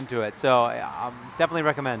thrown into it. So definitely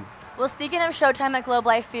recommend. Well, speaking of Showtime at Globe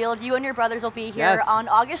Life Field, you and your brothers will be here Yes. on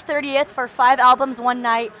August 30th for 5 albums, one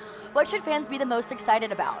night. What should fans be the most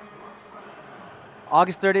excited about?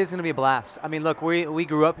 August 30th is going to be a blast. I mean, look, we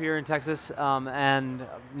grew up here in Texas, and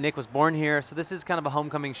Nick was born here, so this is kind of a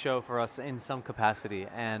homecoming show for us in some capacity.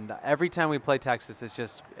 And every time we play Texas,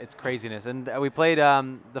 it's craziness. And we played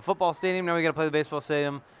the football stadium, now we got to play the baseball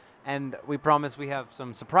stadium, and we promise we have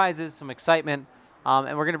some surprises, some excitement,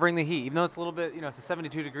 and we're going to bring the heat. Even though it's a little bit, it's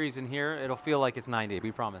 72 degrees in here, it'll feel like it's 90,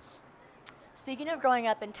 we promise. Speaking of growing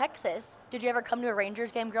up in Texas, did you ever come to a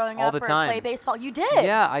Rangers game growing All up the or time. play baseball? You did?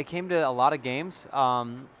 Yeah, I came to a lot of games.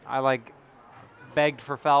 I begged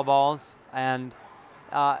for foul balls, and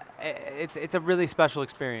it's a really special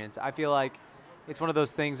experience. I feel like it's one of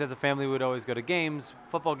those things as a family we would always go to games,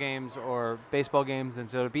 football games or baseball games,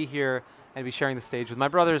 and so to be here and be sharing the stage with my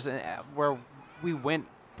brothers, where we went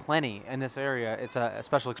plenty in this area, it's a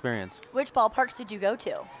special experience. Which ballparks did you go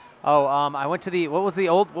to? Oh, I went to what was the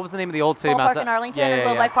name of the old stadium Ballpark outside? in Arlington or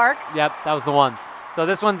Globe Life Park? Yep, that was the one. So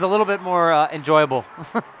this one's a little bit more enjoyable.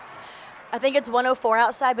 I think it's 104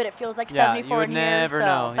 outside, but it feels like Yeah, 74 you would in here. never So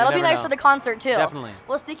know. You'd that'll be never nice know. for the concert too. Definitely.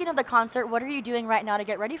 Well, speaking of the concert, what are you doing right now to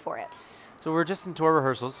get ready for it? So we're just in tour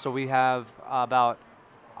rehearsals. So we have about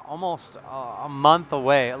almost a month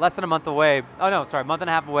away, less than a month away. Oh no, sorry, a month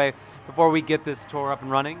and a half away before we get this tour up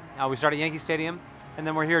and running. We start at Yankee Stadium, and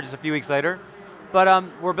then we're here just a few weeks later. But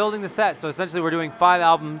we're building the set. So essentially, we're doing 5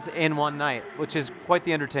 albums in one night, which is quite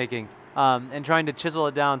the undertaking, and trying to chisel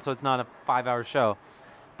it down so it's not a 5-hour show.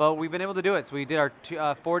 But we've been able to do it. So we did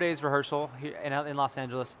our 4 days rehearsal here in Los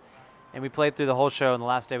Angeles, and we played through the whole show. And the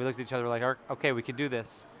last day, we looked at each other like, okay, we can do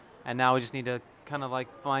this. And now we just need to kind of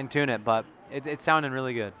fine tune it, but it's sounding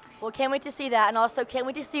really good. Well, can't wait to see that, and also can't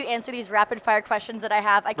wait to see you answer these rapid fire questions that I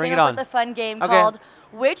have. I Bring came it up on. with a fun game Okay. called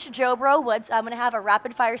Which Joe Bro Would. I'm going to have a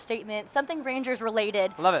rapid fire statement, something Rangers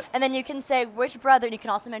related. Love it. And then you can say which brother, and you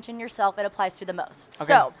can also mention yourself. It applies to the most.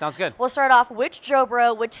 Okay, So sounds good. we'll start off. Which Joe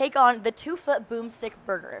Bro would take on the 2-foot boomstick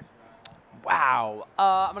burger? Wow.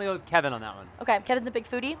 I'm going to go with Kevin on that one. Okay, Kevin's a big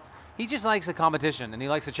foodie. He just likes a competition, and he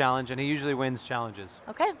likes a challenge, and he usually wins challenges.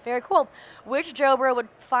 Okay, very cool. Which Joe Bro would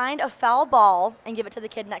find a foul ball and give it to the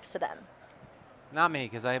kid next to them? Not me,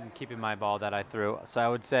 because I'm keeping my ball that I threw. So I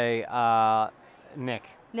would say Nick.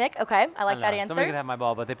 Nick, okay. I like don't that know. answer. Somebody could have my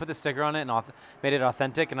ball, but they put the sticker on it and made it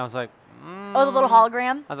authentic, and I was like, Oh, the little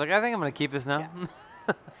hologram? I think I'm going to keep this now.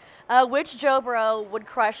 Which Joe Bro would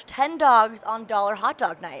crush 10 dogs on dollar hot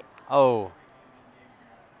dog night? Oh.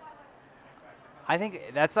 I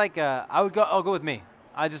think that's like, I'll go with me.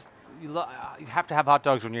 You have to have hot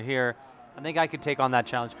dogs when you're here. I think I could take on that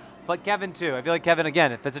challenge. But Kevin, too. I feel like Kevin,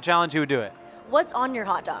 again, if it's a challenge, he would do it. What's on your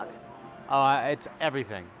hot dog? It's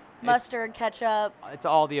everything. Mustard, ketchup. It's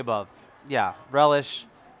all the above. Yeah, relish.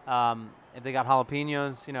 If they got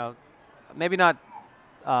jalapenos, maybe not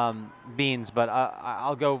beans, but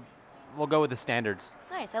we'll go with the standards.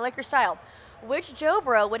 Nice, I like your style. Which Joe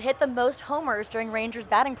Bro would hit the most homers during Rangers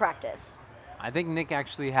batting practice? I think Nick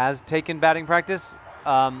actually has taken batting practice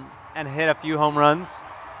and hit a few home runs.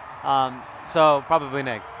 So probably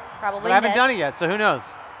Nick. Probably But I haven't Nick. done it yet, so who knows?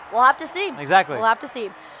 We'll have to see. Exactly. We'll have to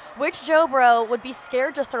see. Which Joe Bro would be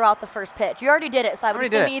scared to throw out the first pitch? You already did it, so I would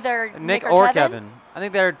assume either Nick or or Kevin. I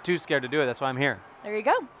think they're too scared to do it. That's why I'm here. There you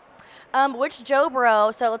go. Which Joe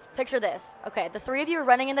Bro, so let's picture this. Okay, the three of you are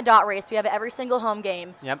running in the dot race. We have it every single home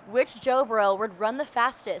game. Yep. Which Joe Bro would run the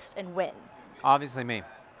fastest and win? Obviously me.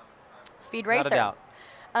 Speed Without racer. a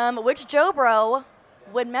doubt. Which Joe Bro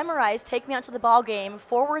would memorize Take Me Out to the Ball Game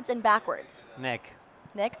forwards and backwards? Nick.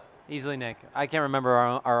 Nick? Easily Nick. I can't remember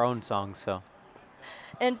our own songs, so.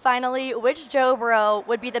 And finally, which Joe Bro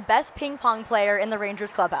would be the best ping pong player in the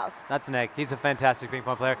Rangers clubhouse? That's Nick. He's a fantastic ping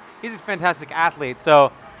pong player. He's a fantastic athlete,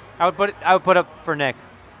 so I would put up for Nick.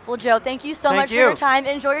 Well, Joe, thank you so Thank much for you. your time.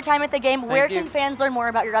 Enjoy your time at the game. Where you. can fans learn more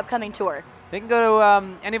about your upcoming tour? They can go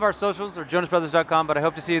to any of our socials or jonasbrothers.com, but I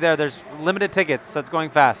hope to see you there. There's limited tickets, so it's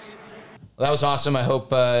going fast. Well, that was awesome. I hope.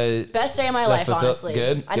 Best day of my life, honestly.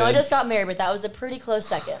 Good. I know I good. just got married, but that was a pretty close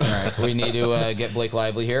second. All right, we need to get Blake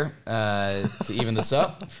Lively here to even this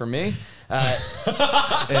up for me.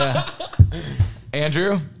 Yeah.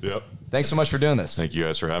 Andrew, Yep. thanks so much for doing this. Thank you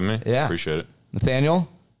guys for having me. Yeah. Appreciate it. Nathaniel,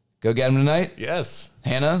 go get him tonight. Yes.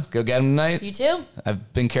 Hannah, go get him tonight. You too?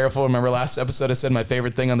 I've been careful. Remember last episode I said my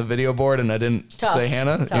favorite thing on the video board and I didn't Tough. say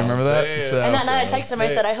Hannah? Tough. You remember that? Say it. So, And that night I texted him, I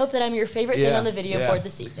say said, it. I hope that I'm your favorite thing Yeah, on the video yeah. board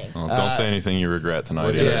this evening. Well, don't say anything you regret tonight.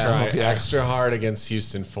 We're going to Yeah. try Yeah. extra hard against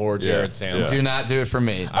Houston for Jared Sandler. do not do it for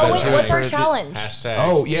me. Oh, wait, Do it what's for our the- challenge? Hashtag.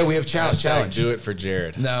 Oh, yeah, we have challenge. Hashtag Challenge. do it for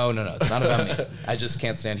Jared. No, it's not about me. I just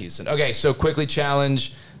can't stand Houston. Okay, so quickly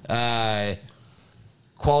challenge.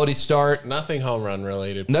 Quality start. Nothing home run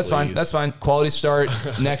related. That's fine. please. That's fine. Quality start.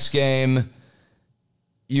 Next game.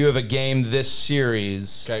 You have a game this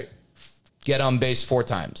series. Okay. Get on base 4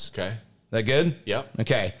 times. Okay. That good? Yep.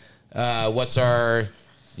 Okay. What's our...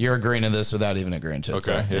 You're agreeing to this without even agreeing to it.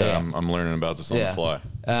 Okay. so- Yeah, I'm learning about this on the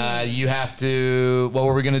fly. You have to... What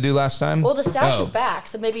were we going to do last time? Well, the stash Oh. is back,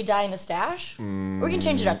 so maybe die in the stash? We can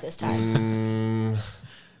change it up this time.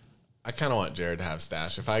 I kind of want Jared to have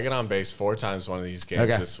stash. If I get on base 4 times one of these games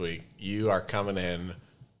Okay. this week, you are coming in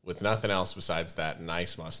with nothing else besides that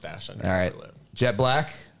nice mustache on your All right. upper lip. Jet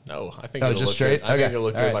black? No, I think Oh, it'll just look straight? good. I Okay. think it'll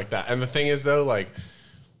look All good right. like that. And the thing is, though, like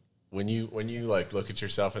when you like look at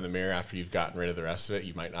yourself in the mirror after you've gotten rid of the rest of it,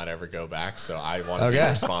 you might not ever go back. So I want to be Okay.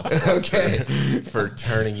 responsible Okay. for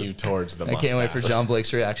turning you towards the I mustache. can't wait for John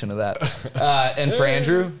Blake's reaction to that. And for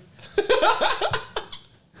Andrew?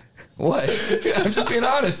 What? I'm just being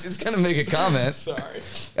honest. He's going to make a comment. Sorry.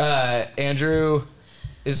 Andrew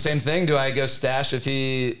is the same thing. Do I go stash if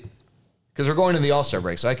he... Because we're going to the All-Star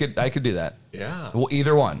break, so I could do that. Yeah. Well,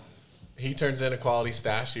 either one. He turns in a quality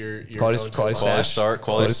stash. You're Quality- going to quality the stash. box. Quality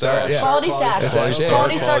Quality start. start, yeah. Quality stash. Quality start.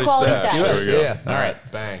 Quality start, quality stash. There we go. Yeah. All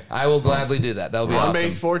right. Bang. I will gladly do that. That'll be On awesome.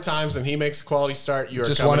 base 4 times and he makes a quality start, you are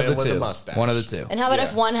Just coming one of in the with a two. mustache. One of the two. And how about Yeah.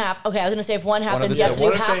 if one okay, I was going to say if one of happens, the you have two. to do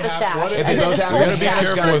What if half they a have- stash. what if and they then both a have- full You're gonna be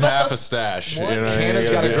stash. Careful with half a stash. You know what I mean? Hannah's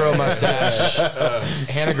You got to gotta grow a be- mustache.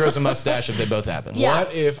 Hannah grows a mustache if they both happen. Yeah.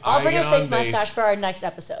 What if I'll I bring a get fake on base- mustache for our next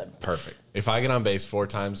episode. Perfect. If I get on base 4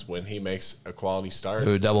 times when he makes a quality start,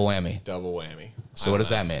 Ooh, double whammy. double whammy. So what does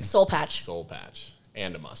that mean? Soul patch. Soul patch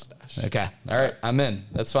and a mustache. Okay. All right. I'm in.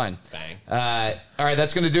 That's fine. Bang. All right.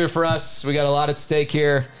 That's going to do it for us. We got a lot at stake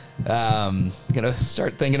here. Going to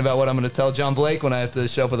start thinking about what I'm going to tell John Blake when I have to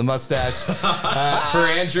show up with a mustache. For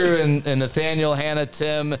Andrew and Nathaniel, Hannah,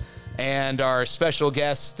 Tim, and our special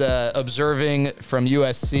guest observing from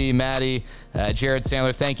USC, Maddie, Jared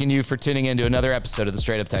Sandler, thanking you for tuning in to another episode of the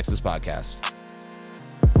Straight Up Texas podcast.